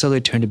 so they can slowly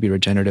turn to be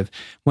regenerative.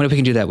 What if we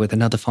can do that with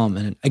another farm?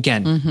 And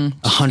again,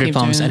 100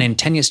 farms. And in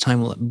 10 years'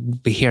 time, we'll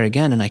be here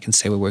again, and I can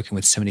say we're working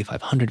with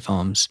 7,500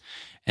 farms,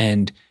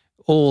 and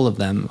all of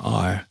them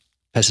are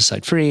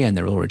pesticide-free, and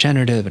they're all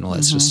regenerative and all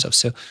that sort of stuff.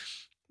 So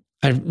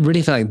I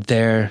really feel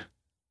like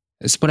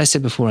it's what I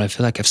said before. I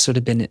feel like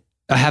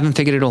I haven't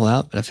figured it all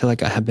out, but I feel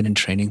like I have been in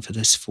training for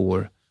this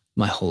for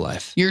my whole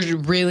life. You're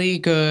really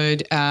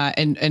good at,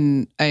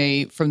 and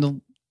from the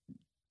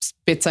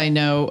bits I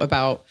know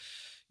about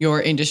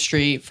your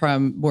industry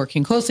from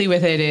working closely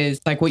with it,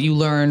 is like what you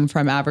learn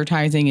from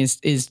advertising is,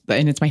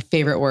 and it's my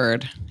favorite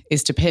word,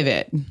 is to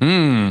pivot.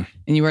 And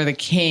you are the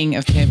king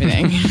of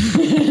pivoting.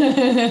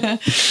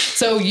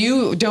 So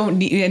you don't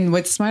need, and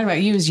what's smart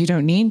about you is you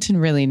don't need to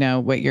really know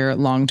what your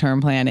long-term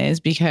plan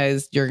is,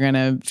 because you're going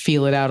to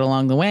feel it out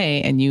along the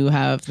way, and you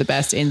have the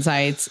best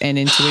insights and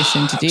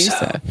intuition to do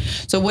so.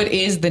 So what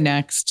is the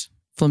next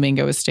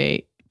Flamingo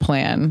Estate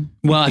plan?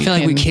 Well, I feel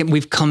like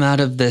we've come out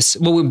of this.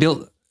 Well,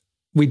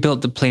 we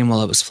built the plane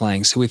while it was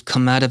flying. So we've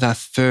come out of our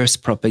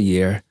first proper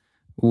year.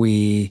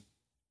 We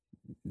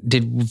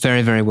did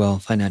very, very well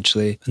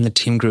financially, and the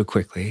team grew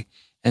quickly.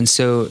 And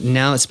so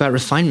now it's about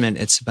refinement.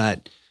 It's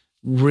about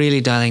really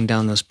dialing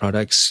down those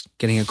products,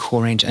 getting a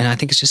core range. And I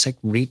think it's just like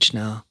reach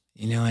now,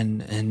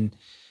 and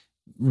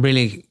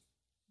really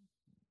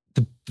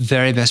the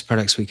very best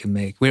products we can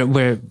make.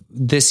 We're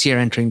this year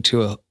entering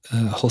to a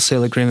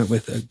wholesale agreement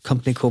with a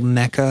company called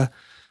Mecca,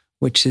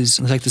 which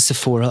is like the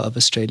Sephora of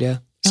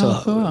Australia.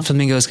 So cool.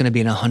 Flamingo is going to be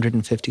in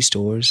 150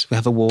 stores. We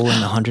have a wall in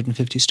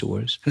 150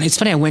 stores. And it's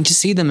funny, I went to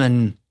see them,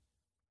 and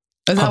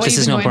is that why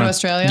you've been going to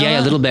Australia? Yeah,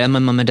 a little bit. And my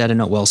mom and dad are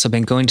not well, so I've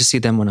been going to see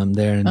them when I'm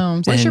there.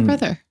 And, where's your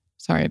brother?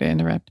 Sorry to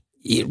interrupt.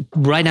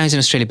 Right now he's in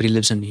Australia, but he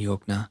lives in New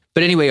York now.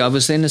 But anyway, I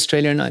was in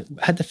Australia, and I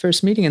had the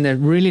first meeting, and they're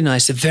really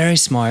nice. They're very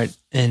smart.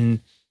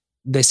 And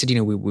they said,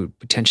 we would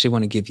potentially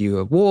want to give you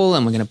a wall,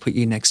 and we're going to put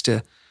you next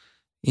to,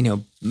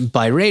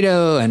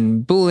 Byredo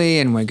and Bully,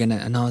 and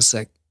and I was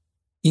like,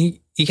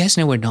 you guys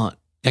know we're not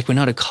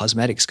a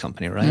cosmetics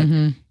company, right?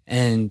 Mm-hmm.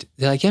 And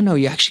they're like, yeah, no,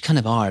 you actually kind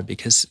of are,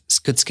 because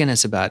good skin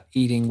is about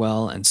eating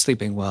well and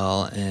sleeping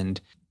well,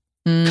 and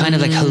kind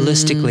of like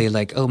holistically,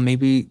 like,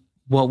 maybe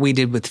what we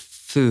did with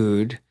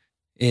food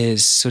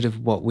is sort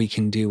of what we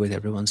can do with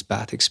everyone's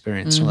bath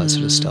experience and all that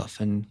sort of stuff.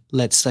 And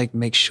let's like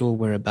make sure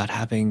we're about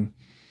having,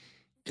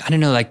 I don't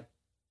know, like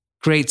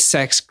great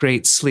sex,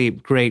 great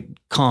sleep, great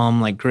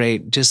calm, like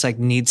great, just like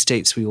need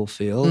states we all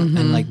feel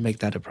and like make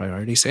that a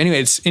priority. So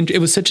anyway, it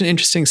was such an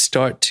interesting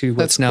start to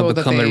what's now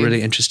become a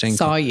really interesting.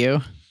 Saw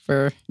you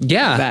for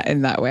that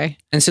in that way.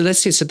 And so let's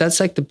see. So that's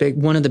like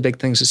one of the big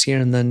things this year.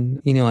 And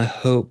then, you know, I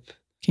hope.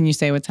 Can you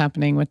say what's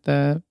happening with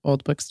the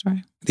old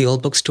bookstore? The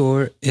old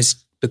bookstore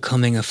is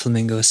becoming a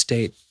Flamingo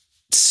Estate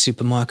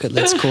supermarket,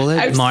 let's call it.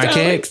 I'm market,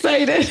 so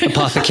excited.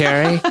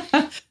 Apothecary.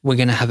 We're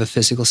going to have a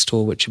physical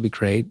store, which would be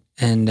great.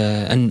 And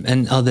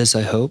others,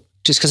 I hope.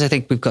 Just because I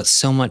think we've got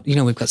so much, you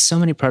know, we've got so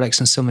many products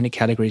and so many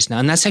categories now.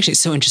 And that's actually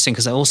so interesting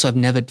because I've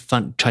never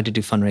tried to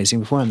do fundraising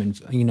before. I'm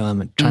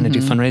trying to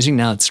do fundraising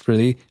now. It's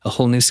really a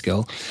whole new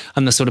skill.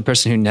 I'm the sort of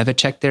person who never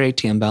checked their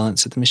ATM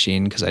balance at the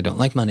machine because I don't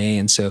like money.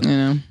 And so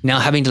now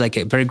having to like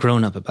get very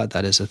grown up about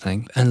that is a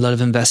thing. And a lot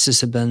of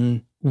investors have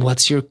been,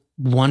 what's your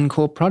one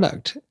core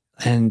product?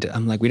 And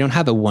I'm like, we don't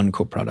have a one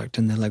core product.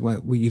 And they're like,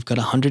 well, you've got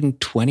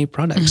 120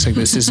 products. Like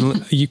this is, are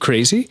you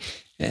crazy?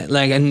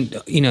 Like,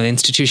 and you know,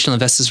 institutional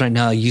investors right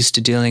now are used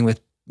to dealing with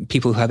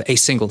people who have a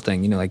single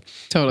thing, you know, like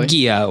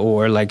Gia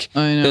or like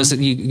those,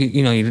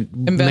 you know,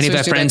 many of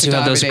our friends who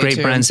have those great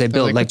brands they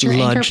built, like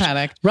large,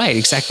 right?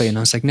 Exactly. And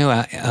I was like, no,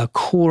 a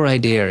core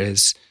idea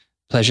is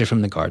pleasure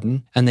from the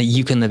garden, and that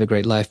you can live a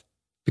great life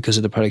because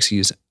of the products you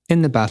use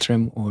in the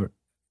bathroom or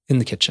in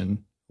the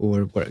kitchen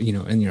or where, you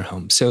know, in your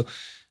home. So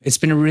it's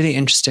been a really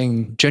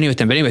interesting journey with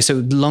them. But anyway, so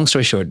long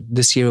story short,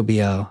 this year will be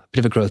a bit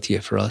of a growth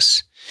year for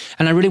us.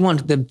 And I really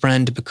want the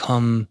brand to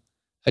become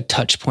a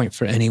touch point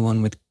for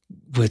anyone with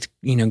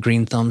you know,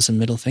 green thumbs and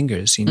middle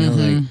fingers, you know,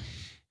 like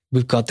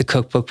we've got the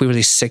cookbook. We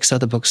released 6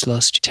 other books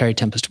last. Terry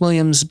Tempest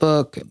Williams'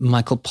 book,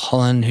 Michael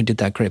Pollan, who did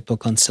that great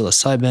book on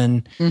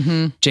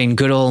psilocybin, Jane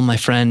Goodall, my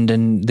friend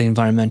and the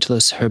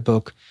environmentalist, her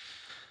book,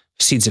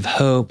 Seeds of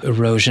Hope,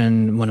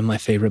 Erosion, one of my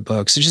favorite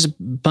books. It's just a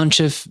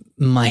bunch of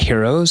my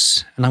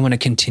heroes, and I want to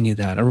continue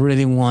that. I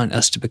really want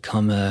us to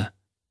become a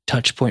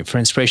touch point for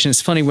inspiration.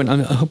 It's funny when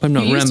I hope I'm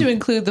not. We used to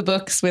include the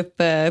books with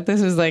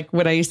this is like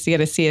what I used to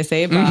get a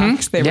CSA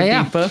box. They were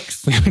big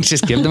books. We would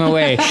just give them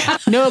away.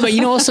 No, but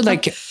you know, also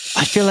like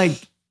I feel like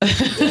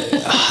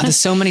there's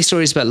so many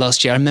stories about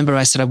last year. I remember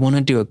I said I want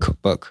to do a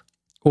cookbook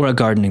or a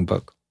gardening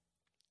book,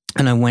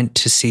 and I went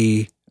to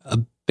see a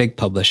big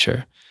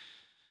publisher,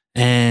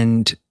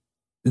 and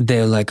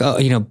they're like, oh,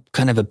 you know,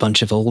 kind of a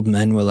bunch of old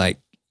men were like,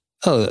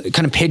 oh,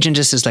 kind of pigeon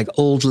just as like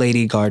old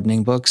lady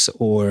gardening books,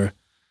 or,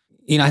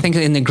 you know, I think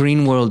in the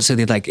green world, so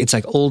they like, it's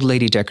like old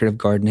lady decorative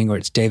gardening, or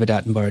it's David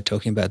Attenborough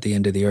talking about the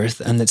end of the earth,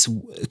 and it's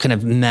kind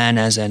of man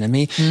as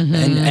enemy,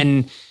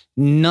 and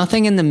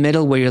nothing in the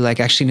middle where you're like,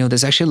 actually, no,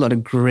 there's actually a lot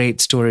of great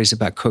stories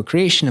about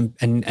co-creation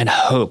and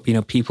hope. You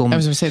know, people. I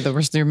was going to say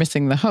that you're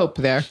missing the hope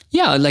there.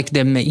 Yeah, like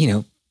them. You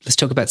know, let's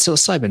talk about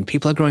psilocybin.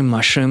 People are growing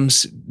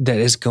mushrooms that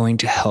is going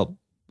to help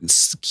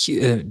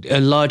a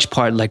large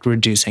part, like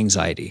reduce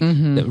anxiety.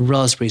 That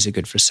raspberries are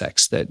good for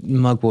sex, that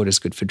mugwort is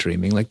good for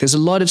dreaming. Like there's a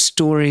lot of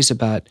stories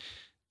about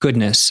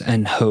goodness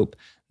and hope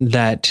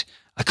that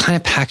are kind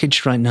of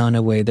packaged right now in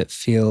a way that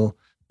feel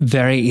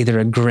very either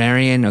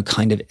agrarian or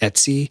kind of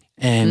Etsy.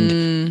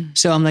 And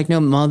so I'm like,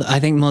 no, I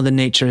think Mother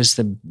Nature is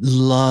the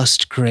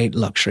last great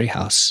luxury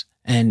house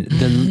and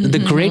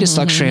the greatest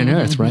luxury on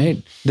earth,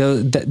 right?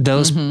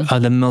 Those are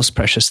the most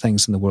precious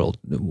things in the world,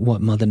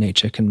 what Mother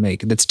Nature can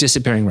make, that's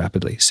disappearing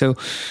rapidly. So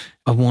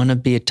I want to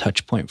be a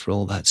touch point for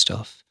all that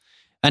stuff.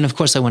 And of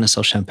course I want to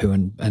sell shampoo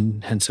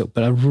and hand soap,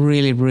 but I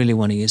really, really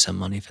want to use some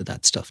money for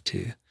that stuff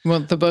too. Well,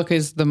 the book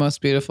is the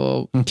most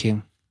beautiful. Thank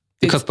you.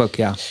 The cookbook,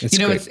 yeah. It's, you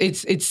know, great.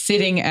 It's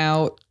sitting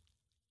out.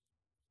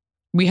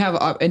 We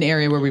have an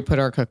area where we put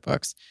our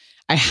cookbooks.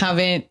 I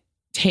haven't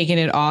taken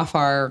it off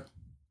our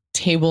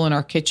table in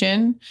our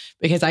kitchen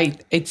because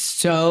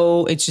it's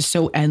just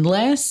so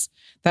endless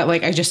that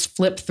like I just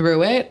flip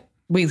through it.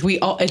 We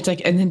all, it's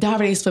like, and then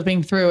Davide's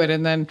flipping through it,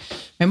 and then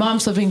my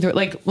mom's flipping through it.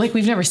 Like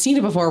we've never seen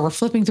it before. We're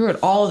flipping through it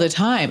all the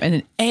time, and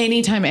then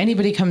anytime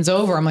anybody comes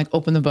over, I'm like,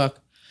 open the book.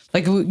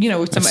 Like, you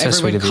know,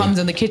 everyone comes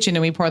in the kitchen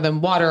and we pour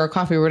them water or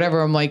coffee or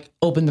whatever. I'm like,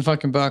 open the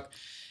fucking book.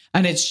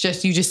 And it's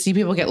just, you just see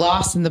people get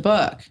lost in the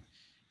book.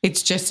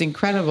 It's just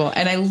incredible.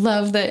 And I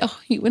love that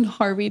you and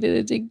Harvey did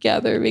it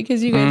together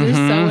because you guys are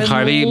so in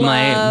Harvey,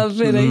 love.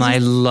 my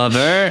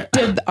lover.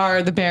 Did the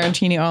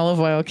Baroncini olive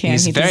oil can.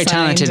 He's a very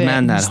talented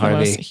man, that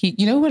Harvey.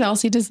 You know what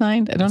else he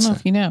designed? I don't know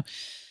if you know.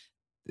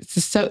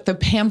 It's the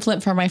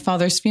pamphlet for my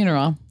father's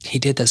funeral. He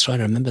did. That's right.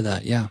 I remember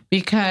that. Yeah.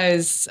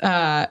 Because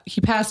he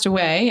passed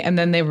away, and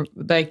then they were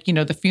like, you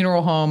know, the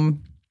funeral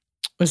home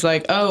was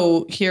like,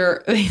 oh,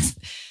 here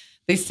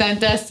they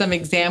sent us some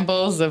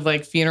examples of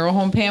like funeral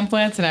home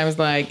pamphlets, and I was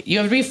like, you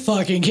have to be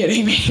fucking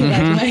kidding me.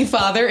 Like my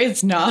father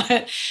is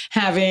not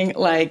having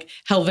like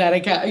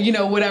Helvetica, you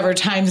know, whatever,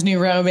 Times New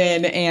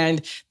Roman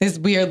and this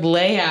weird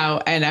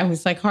layout. And I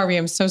was like, Harvey,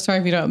 I'm so sorry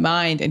if you don't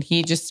mind. And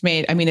he just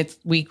made, I mean,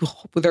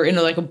 they're in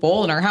like a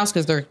bowl in our house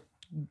because they're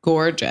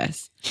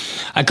gorgeous.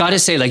 I gotta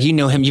say, like, you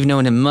know him, you've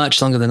known him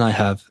much longer than I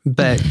have,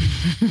 but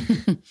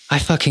I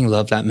fucking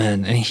love that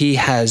man. And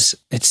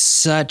it's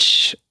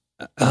such,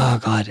 oh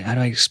God, how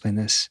do I explain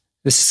this?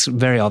 This is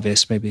very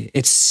obvious, maybe.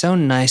 It's so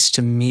nice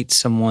to meet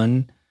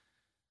someone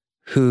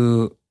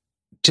who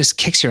just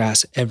kicks your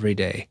ass every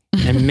day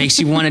and makes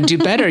you want to do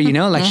better, you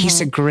know? Like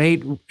he's a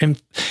great,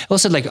 and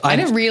also like, I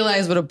didn't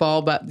realize what a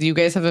ball, but you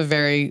guys have a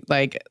very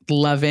like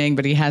loving,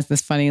 but he has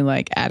this funny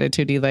like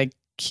attitude. He like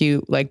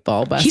cute, like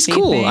ball busty. He's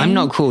cool. thing. I'm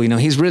not cool. You know,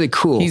 he's really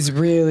cool. He's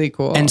really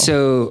cool. And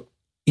so,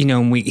 you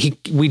know,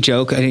 we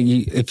joke.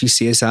 If you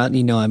see us out,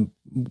 you know, I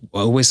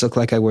always look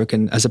like I work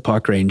as a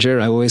park ranger.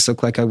 I always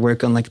look like I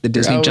work on like the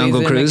Disney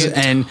Jungle Cruise, like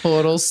and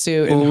total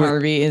suit. And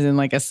Harvey is in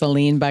like a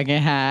Celine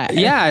bucket hat.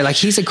 Yeah, like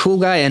he's a cool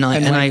guy, and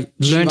I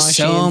learned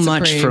so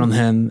much from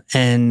him.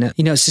 And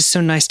you know, it's just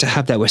so nice to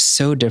have that. We're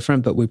so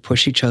different, but we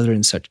push each other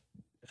in such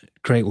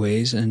great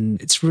ways,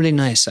 and it's really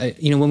nice.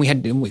 You know, when we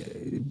had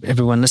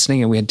everyone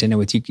listening, and we had dinner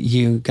with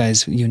you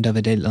guys, you and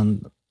David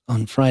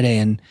on Friday,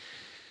 and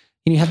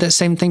you have that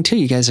same thing too.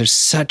 You guys are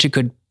such a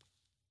good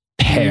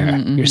pair.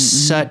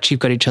 You've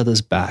got each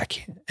other's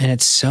back, and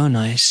it's so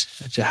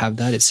nice to have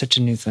that. It's such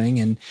a new thing.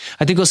 And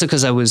I think also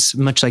because I was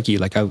much like you,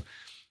 like I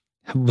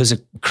was a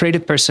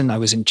creative person. I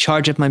was in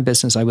charge of my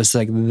business. I was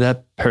like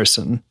the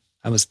person.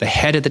 I was the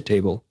head of the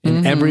table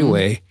in every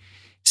way.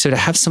 So to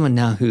have someone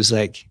now who's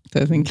like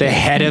the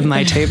head of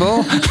my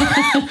table,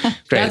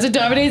 great. That's what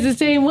Davide's the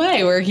same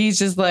way, where he's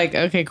just like,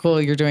 okay,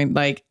 cool. You're doing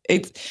like,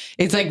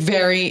 it's like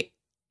very,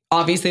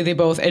 obviously they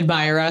both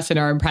admire us and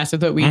are impressed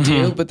with what we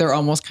do, but they're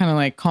almost kind of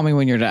like, call me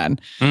when you're done.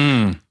 You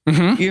know what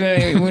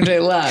I mean? Which I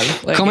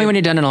love. Like, call me when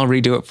you're done and I'll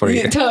redo it for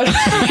you. Totally.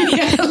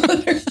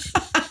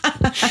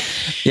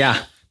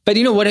 Yeah. But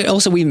you know what,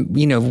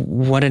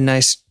 what a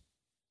nice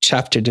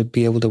chapter to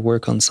be able to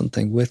work on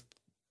something with,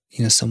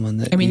 you know, someone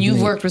that, I mean,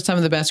 you've worked with some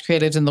of the best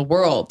creatives in the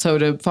world. So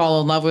to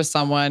fall in love with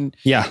someone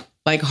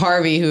like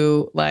Harvey,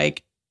 who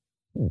like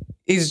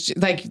is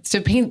like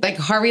to paint like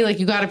Harvey, like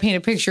you got to paint a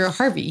picture of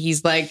Harvey.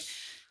 He's like,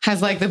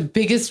 has like the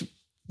biggest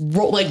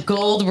like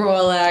gold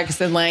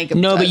Rolex and like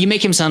no, but you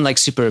make him sound like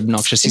super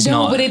obnoxious. He's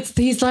not. But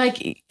it's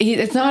like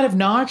it's not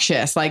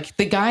obnoxious. Like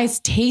the guy's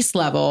taste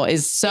level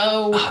is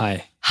so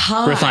high,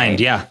 refined.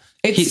 Yeah,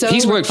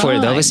 he's worked for it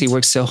though. Obviously, he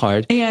works so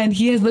hard, and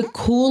he has the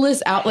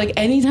coolest out. Like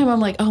anytime I'm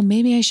like, oh,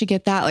 maybe I should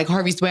get that. Like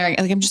Harvey's wearing.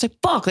 Like I'm just like,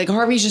 fuck. Like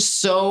Harvey's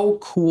just so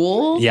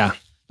cool. Yeah.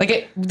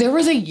 Like there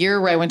was a year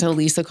where I went to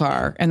Lisa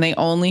Car and they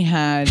only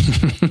had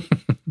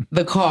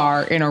the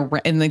car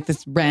in like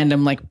this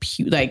random like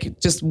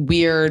just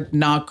weird,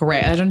 not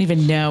great. I don't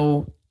even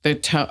know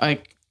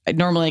like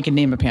normally I can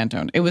name a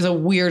Pantone. It was a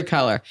weird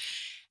color.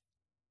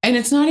 And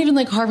it's not even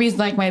like Harvey's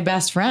like my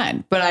best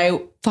friend, but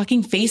I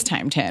fucking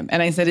FaceTimed him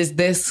and I said, is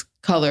this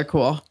color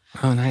cool?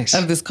 Oh, nice.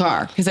 Of this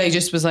car. Because I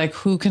just was like,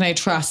 who can I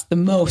trust the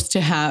most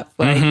to have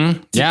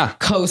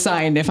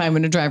co-signed if I'm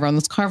going to drive around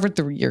this car for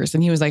 3 years?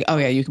 And he was like, oh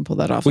yeah, you can pull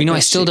that off. Well, you know, I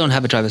still don't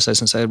have a driver's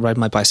license. I ride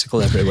my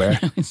bicycle everywhere.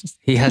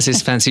 He has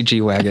his fancy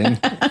G-Wagon.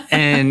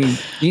 And,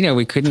 you know,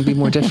 we couldn't be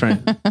more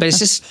different. But it's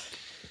just,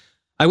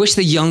 I wish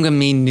the younger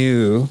me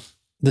knew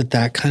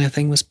that kind of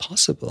thing was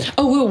possible.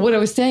 Oh, well, what I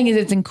was saying is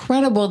it's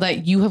incredible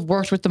that you have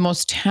worked with the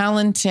most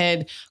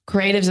talented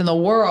creatives in the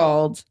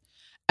world,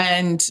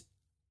 and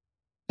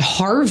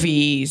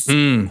Harvey's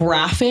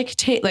graphic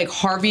taste, like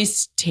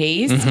Harvey's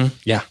taste.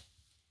 Yeah.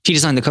 He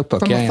designed the cookbook.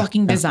 From a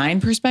fucking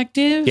design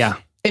perspective. Yeah.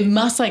 It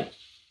must like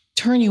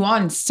turn you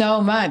on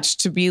so much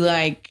to be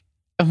like,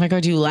 oh my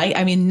God,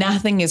 I mean,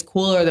 nothing is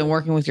cooler than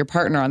working with your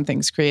partner on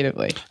things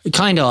creatively.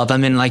 Kind of. I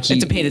mean, like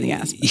it's a pain in the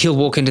ass. He'll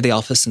walk into the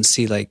office and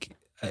see like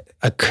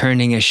a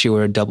kerning issue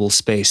or a double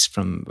space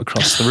from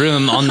across the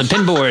room on the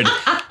pinboard.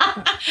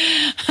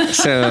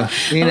 So,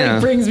 you know,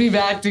 it brings me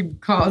back to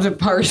college at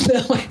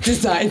Parsons like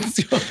design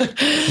school.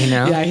 You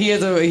know, yeah,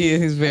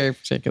 he's very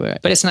particular.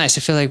 But it's nice.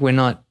 I feel like we're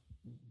not,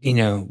 you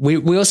know, we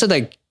also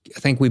like, I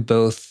think we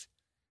both,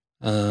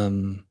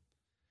 we're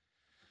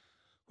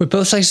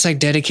both like just like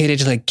dedicated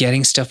to like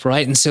getting stuff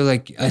right. And so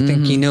like, I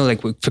think, you know,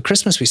 like for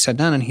Christmas we sat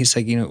down and he's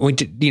like, you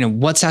know,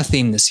 what's our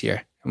theme this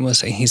year? And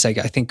he's like,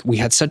 I think we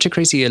had such a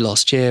crazy year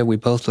last year. We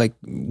both like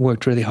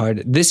worked really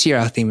hard. This year,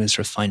 our theme is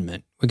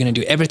refinement. We're going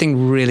to do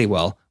everything really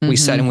well. We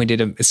sat and we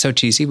did it's so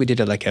cheesy. We did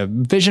like a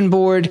vision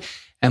board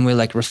and we're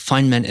like,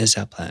 refinement is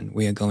our plan.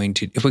 We are going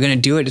to, if we're going to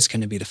do it, it's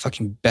going to be the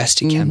fucking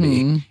best it can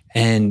be.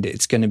 And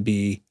it's going to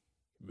be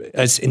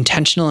as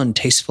intentional and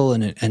tasteful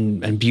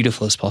and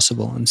beautiful as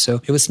possible. And so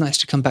it was nice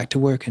to come back to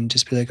work and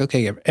just be like,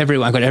 okay, I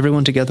got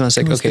everyone together. And I was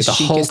like, okay, the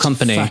whole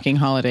company. Fucking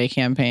holiday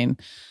campaign.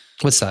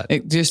 What's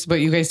that? Just what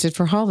you guys did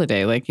for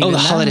holiday. Like, the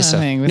holiday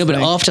stuff. No, but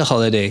after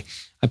holiday,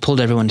 I pulled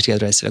everyone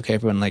together. I said, okay,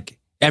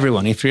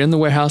 everyone, if you're in the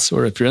warehouse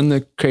or if you're in the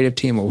creative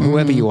team or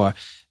whoever you are,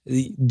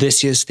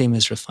 this year's theme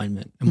is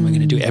refinement. And we're going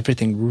to do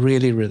everything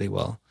really, really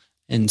well.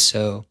 And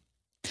so,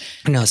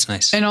 no, it's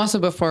nice. And also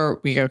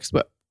before we go, because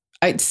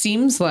it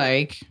seems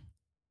like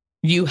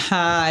you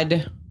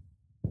had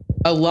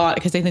a lot,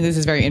 because I think this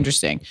is very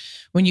interesting.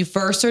 When you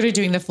first started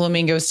doing the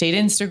Flamingo State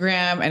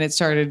Instagram and it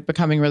started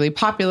becoming really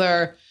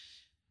popular,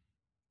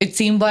 it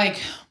seemed like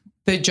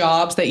the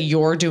jobs that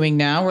you're doing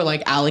now were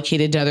like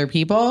allocated to other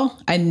people.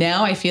 And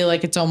now I feel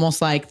like it's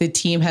almost like the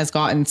team has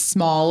gotten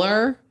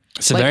smaller.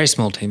 It's a very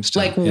small team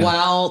still.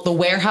 While the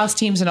warehouse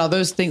teams and all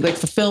those things, like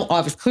fulfill,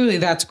 obviously, clearly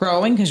that's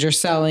growing because you're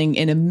selling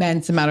an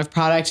immense amount of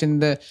product.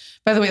 And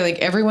by the way, like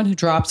everyone who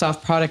drops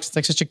off products is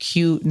like such a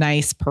cute,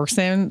 nice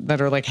person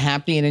that are like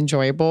happy and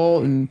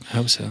enjoyable. And I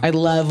hope so. I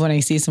love when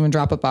I see someone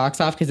drop a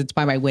box off because it's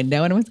by my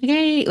window and I'm like,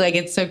 hey, like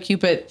it's so cute.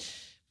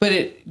 But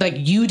it, like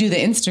you do the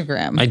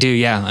Instagram. I do,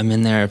 yeah. I'm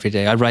in there every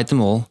day. I write them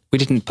all. We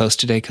didn't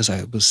post today because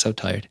I was so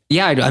tired.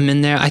 Yeah, I'm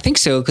in there. I think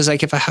so. Because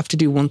like if I have to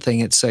do one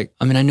thing, it's like,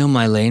 I mean, I know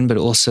my lane, but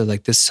also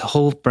like this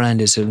whole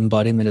brand is an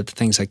embodiment of the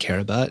things I care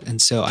about.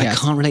 And so I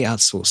can't really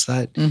outsource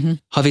that. Mm-hmm.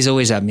 Javi's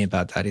always at me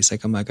about that. He's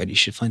like, oh my God, you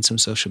should find some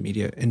social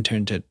media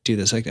intern to do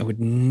this. Like I would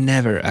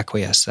never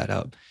acquiesce that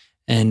up.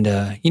 And,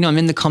 I'm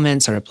in the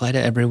comments. I reply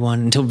to everyone.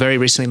 Until very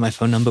recently, my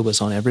phone number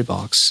was on every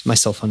box, my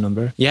cell phone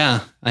number.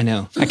 Yeah, I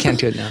know. I can't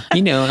do it now.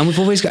 And we've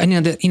always got, I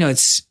know that,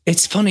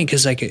 it's funny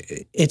because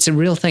like it's a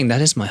real thing.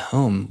 That is my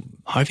home.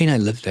 Harvey and I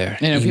live there.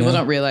 People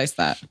don't realize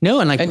that. No,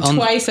 and like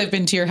twice I've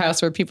been to your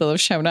house where people have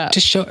shown up. To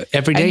show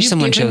every day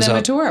someone shows up.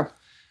 And you've given them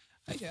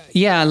a tour.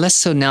 Yeah, less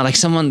so now. Like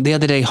someone, the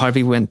other day,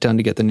 Harvey went down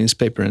to get the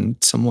newspaper and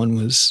someone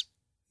was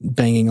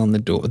banging on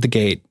the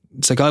gate.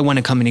 It's like, oh, I want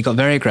to come in. He got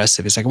very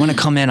aggressive. He's like, I want to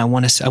come in. I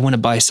want to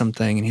buy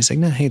something. And he's like,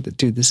 no, hey,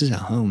 dude, this is our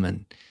home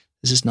and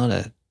this is not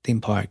a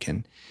theme park.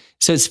 And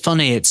so it's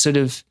funny. It's sort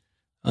of,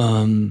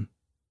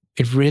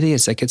 it really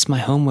is like, it's my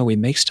home where we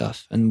make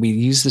stuff and we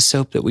use the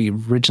soap that we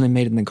originally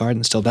made in the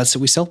garden still. That's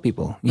what we sell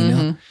people, you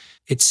know?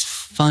 It's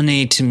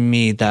funny to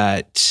me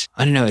that,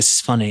 I don't know, it's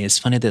funny. It's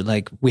funny that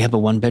like we have a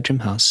 1-bedroom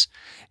house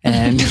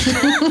and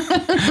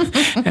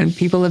and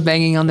people are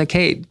banging on the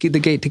gate to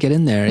get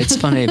in there. It's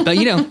funny, but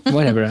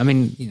whatever. I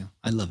mean,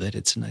 I love it.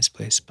 It's a nice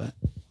place, but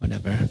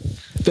whatever.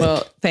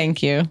 Well,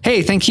 thank you.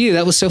 Hey, thank you.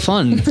 That was so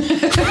fun.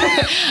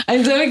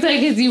 I'm so excited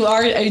because you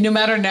are, no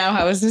matter now,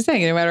 how I was just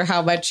saying, no matter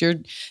how much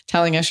you're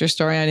telling us your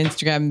story on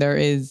Instagram, there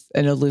is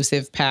an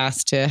elusive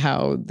past to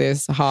how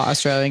this hot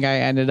Australian guy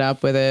ended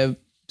up with a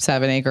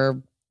 7-acre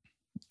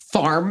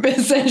farm,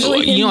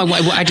 essentially.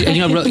 I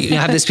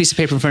have this piece of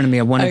paper in front of me.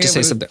 I wanted to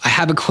say something. I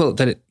have a quote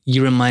that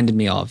you reminded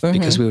me of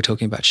because we were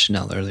talking about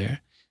Chanel earlier.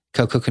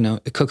 Coco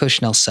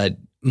Chanel said,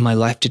 "My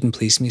life didn't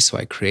please me, so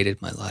I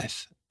created my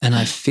life." And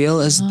I feel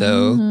as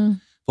though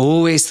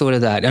always thought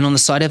of that. And on the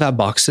side of our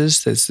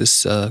boxes, there's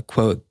this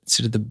quote,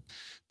 sort of the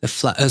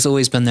has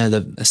always been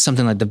there.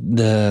 Something like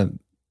the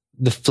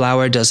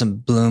flower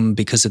doesn't bloom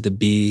because of the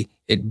bee;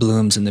 it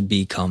blooms and the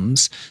bee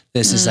comes.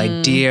 There's this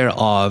idea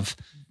of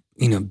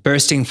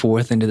bursting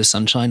forth into the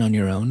sunshine on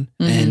your own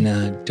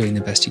and doing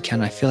the best you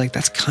can. I feel like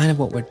that's kind of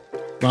what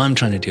I'm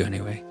trying to do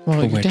anyway.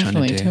 Well, you're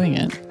definitely doing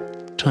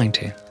it. Trying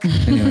to.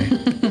 Anyway,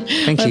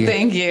 thank you.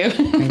 Thank you.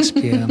 Thanks,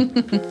 Pia.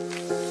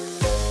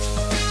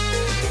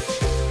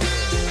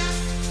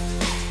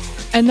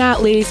 And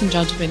that, ladies and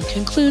gentlemen,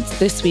 concludes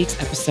this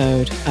week's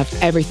episode of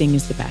Everything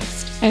is the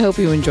Best. I hope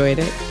you enjoyed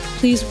it.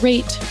 Please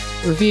rate,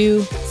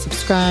 review,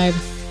 subscribe,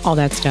 all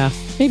that stuff.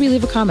 Maybe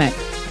leave a comment.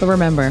 But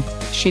remember,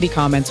 shitty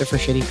comments are for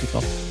shitty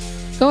people.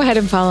 Go ahead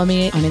and follow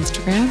me on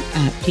Instagram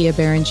at Pia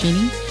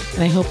Baroncini.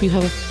 And I hope you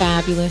have a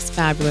fabulous,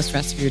 fabulous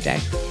rest of your day.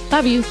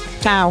 Love you.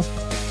 Ciao.